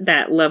we get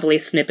that lovely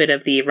snippet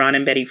of the Ron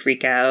and Betty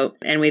freak out.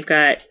 And we've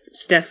got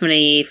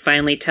Stephanie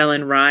finally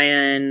telling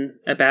Ryan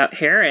about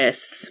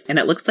Harris. And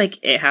it looks like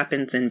it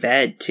happens in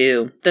bed,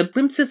 too. The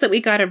glimpses that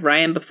we got of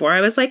Ryan before,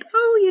 I was like,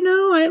 oh, you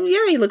know,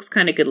 yeah, he looks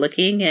kind of good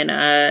looking.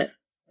 And,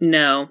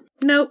 no.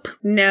 Nope.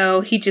 No,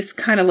 he just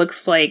kind of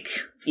looks like,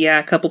 yeah,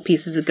 a couple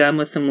pieces of gum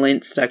with some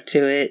lint stuck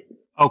to it.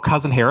 Oh,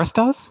 Cousin Harris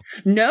does?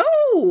 No,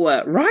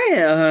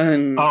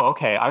 Ryan. Oh,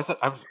 okay. I was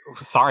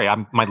sorry.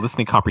 My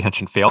listening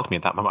comprehension failed me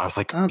at that moment. I was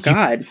like, oh,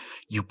 God.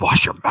 You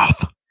wash your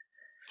mouth.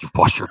 You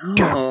wash your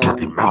damn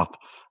dirty mouth.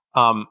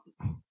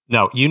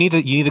 No, you need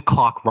to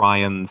clock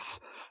Ryan's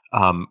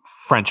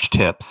French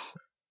tips.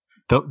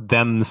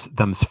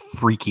 Them's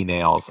freaky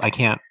nails. I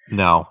can't.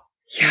 No.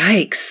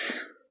 Yikes.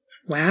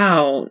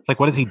 Wow. Like,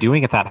 what is he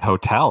doing at that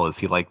hotel? Is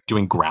he, like,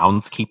 doing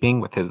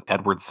groundskeeping with his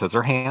Edward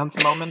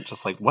Scissorhands moment?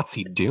 Just, like, what's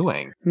he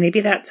doing? Maybe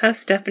that's how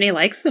Stephanie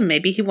likes them.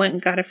 Maybe he went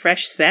and got a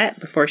fresh set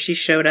before she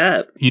showed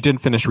up. You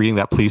didn't finish reading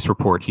that police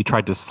report. He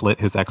tried to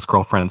slit his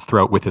ex-girlfriend's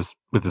throat with his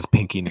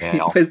pinky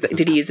nail.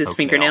 Did he use his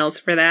fingernails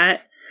for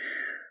that?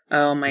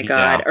 Oh, my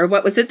God. Yeah. Or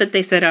what was it that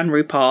they said on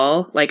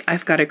RuPaul? Like,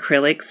 I've got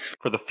acrylics.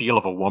 For the feel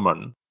of a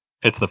woman.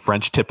 It's the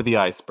French tip of the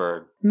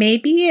iceberg.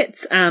 Maybe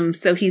it's,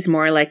 so he's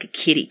more like a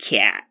kitty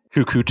cat.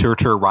 Cuckoo tur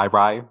rai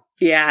rai.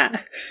 Yeah.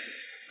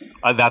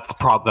 That's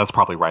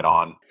probably right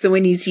on. So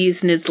when he's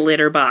using his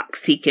litter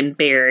box, he can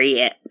bury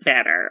it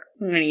better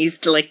when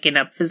he's licking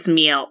up his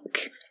milk.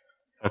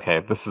 Okay,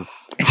 this is...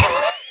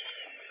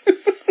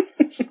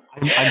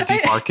 I'm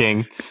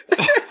debarking.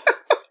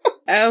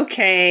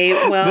 Okay,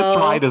 well... This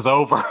ride is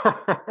over.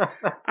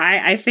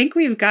 I think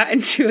we've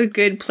gotten to a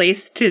good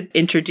place to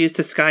introduce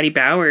a Scotty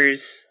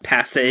Bowers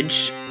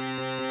passage.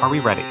 Are we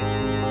ready?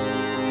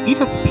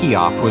 Edith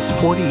Piaf was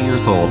 40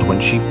 years old when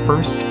she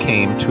first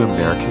came to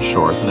American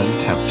shores in an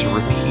attempt to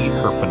repeat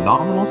her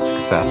phenomenal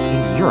success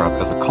in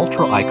Europe as a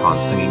cultural icon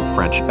singing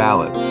French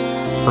ballads.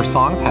 Her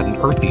songs had an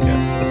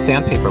earthiness, a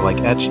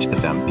sandpaper-like edge to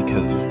them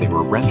because they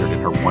were rendered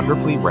in her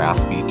wonderfully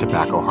raspy,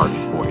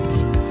 tobacco-hardened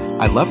voice.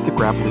 I loved the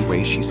gravelly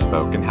way she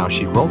spoke and how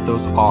she rolled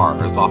those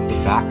R's off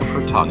the back of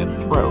her tongue and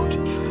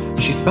throat.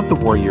 She spent the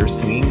war years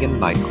singing in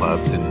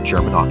nightclubs in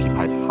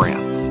German-occupied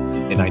France.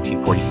 In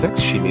 1946,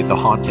 she made the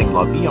haunting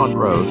La Vie en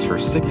Rose her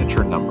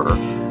signature number,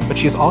 but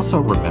she is also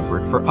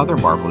remembered for other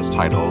marvelous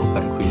titles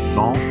that include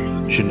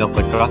Non, Je ne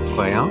regrette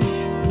rien,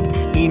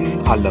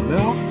 In à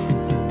l'amour,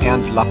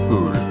 and La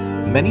Foule.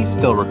 Many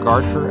still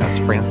regard her as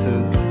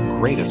France's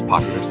greatest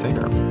popular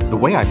singer. The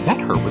way I met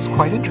her was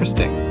quite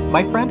interesting.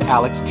 My friend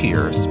Alex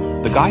Tears,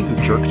 the guy who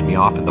jerked me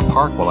off in the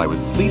park while I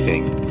was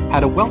sleeping,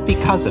 had a wealthy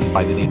cousin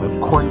by the name of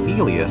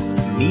Cornelius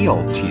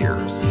Neil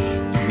Tears.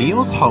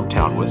 Neil's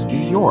hometown was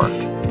New York.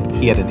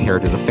 He had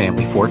inherited a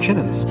family fortune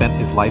and spent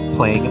his life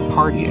playing and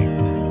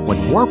partying.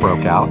 When war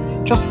broke out,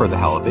 just for the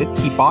hell of it,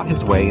 he bought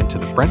his way into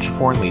the French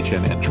Foreign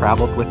Legion and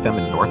traveled with them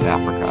in North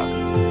Africa.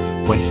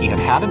 When he had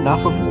had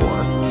enough of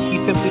war, he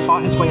simply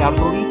bought his way out of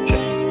the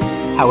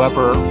Legion.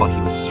 However, while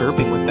he was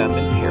serving with them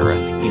in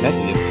Paris, he met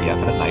Edith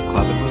Piaf at a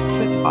nightclub and was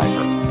smitten by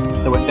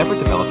her, though it never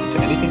developed into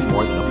anything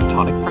more than a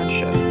platonic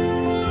friendship.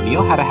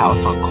 Neil had a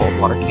house on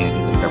Coldwater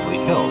Canyon in Beverly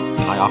Hills,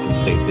 and I often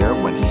stayed there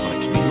when he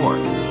went to New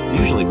York,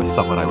 usually with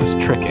someone I was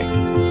tricking.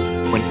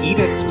 When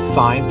Edith was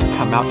signed to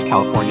come out to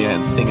California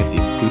and sing at the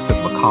exclusive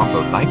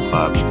Macombo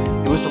nightclub,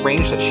 it was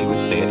arranged that she would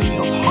stay at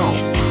Neil's home.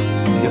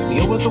 Because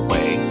Neil was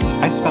away,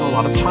 I spent a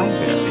lot of time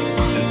there,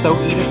 and so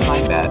Edith and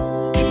I met,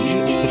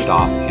 immediately hit it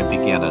off, and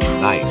began a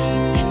nice,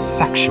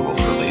 sexual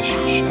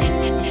relationship.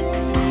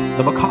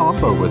 The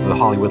Macombo was a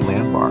Hollywood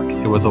landmark.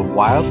 It was a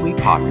wildly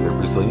popular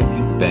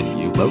Brazilian-themed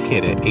venue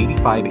located at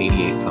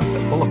 8588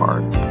 Sunset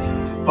Boulevard.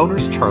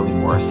 Owners Charlie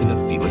Morrison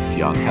and Felix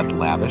Young had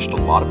lavished a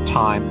lot of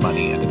time,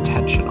 money, and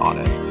attention on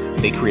it.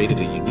 They created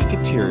a unique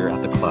interior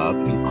at the club,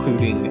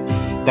 included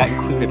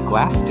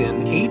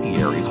glassed-in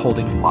apiaries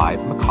holding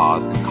live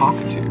macaws and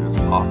cockatoos.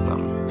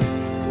 Awesome.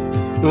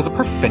 It was a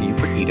perfect venue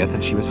for Edith,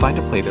 and she was signed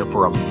to play there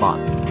for a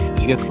month.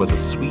 Edith was a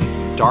sweet,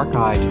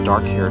 dark-eyed,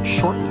 dark-haired,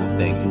 short little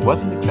thing who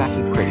wasn't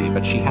exactly pretty,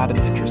 but she had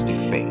an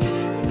interesting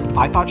face.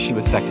 I thought she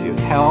was sexy as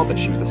hell, but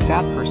she was a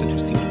sad person who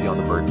seemed to be on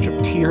the verge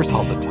of tears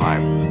all the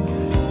time.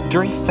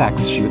 During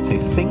sex, she would say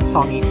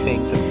sing-songy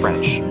things in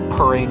French,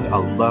 purring a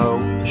low,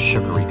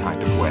 sugary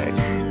kind of way.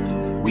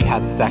 We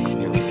had sex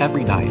nearly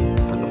every night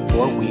for the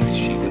 4 weeks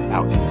she was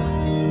out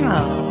there.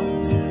 Oh,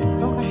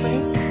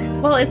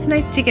 well, it's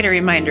nice to get a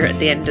reminder at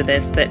the end of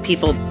this that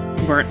people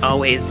weren't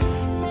always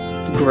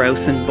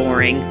gross and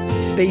boring.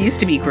 They used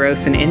to be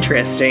gross and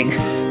interesting.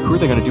 Who are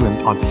they going to do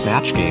on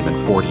Snatch Game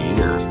in 40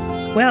 years?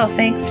 Well,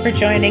 thanks for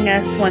joining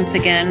us once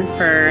again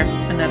for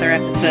another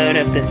episode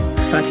of this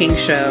fucking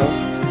show.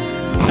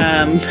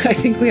 I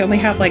think we only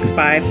have like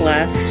 5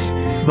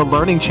 left. The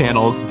Learning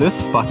Channel's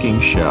This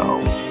Fucking Show.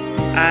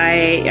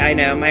 I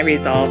know, my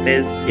resolve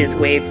is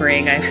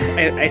wavering.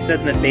 I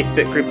said in the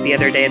Facebook group the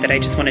other day that I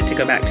just wanted to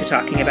go back to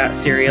talking about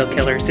serial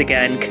killers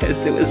again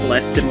because it was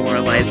less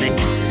demoralizing.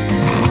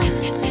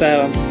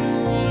 So,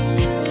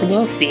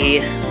 we'll see.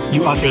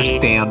 You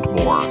understand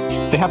more.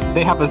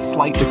 They have a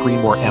slight degree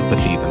more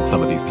empathy than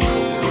some of these people do.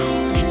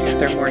 Yeah,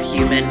 they're more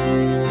human.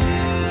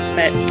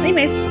 But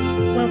anyways,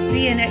 we'll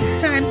see you next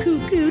time,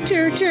 Cuckoo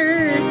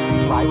Turtur.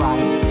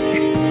 Bye.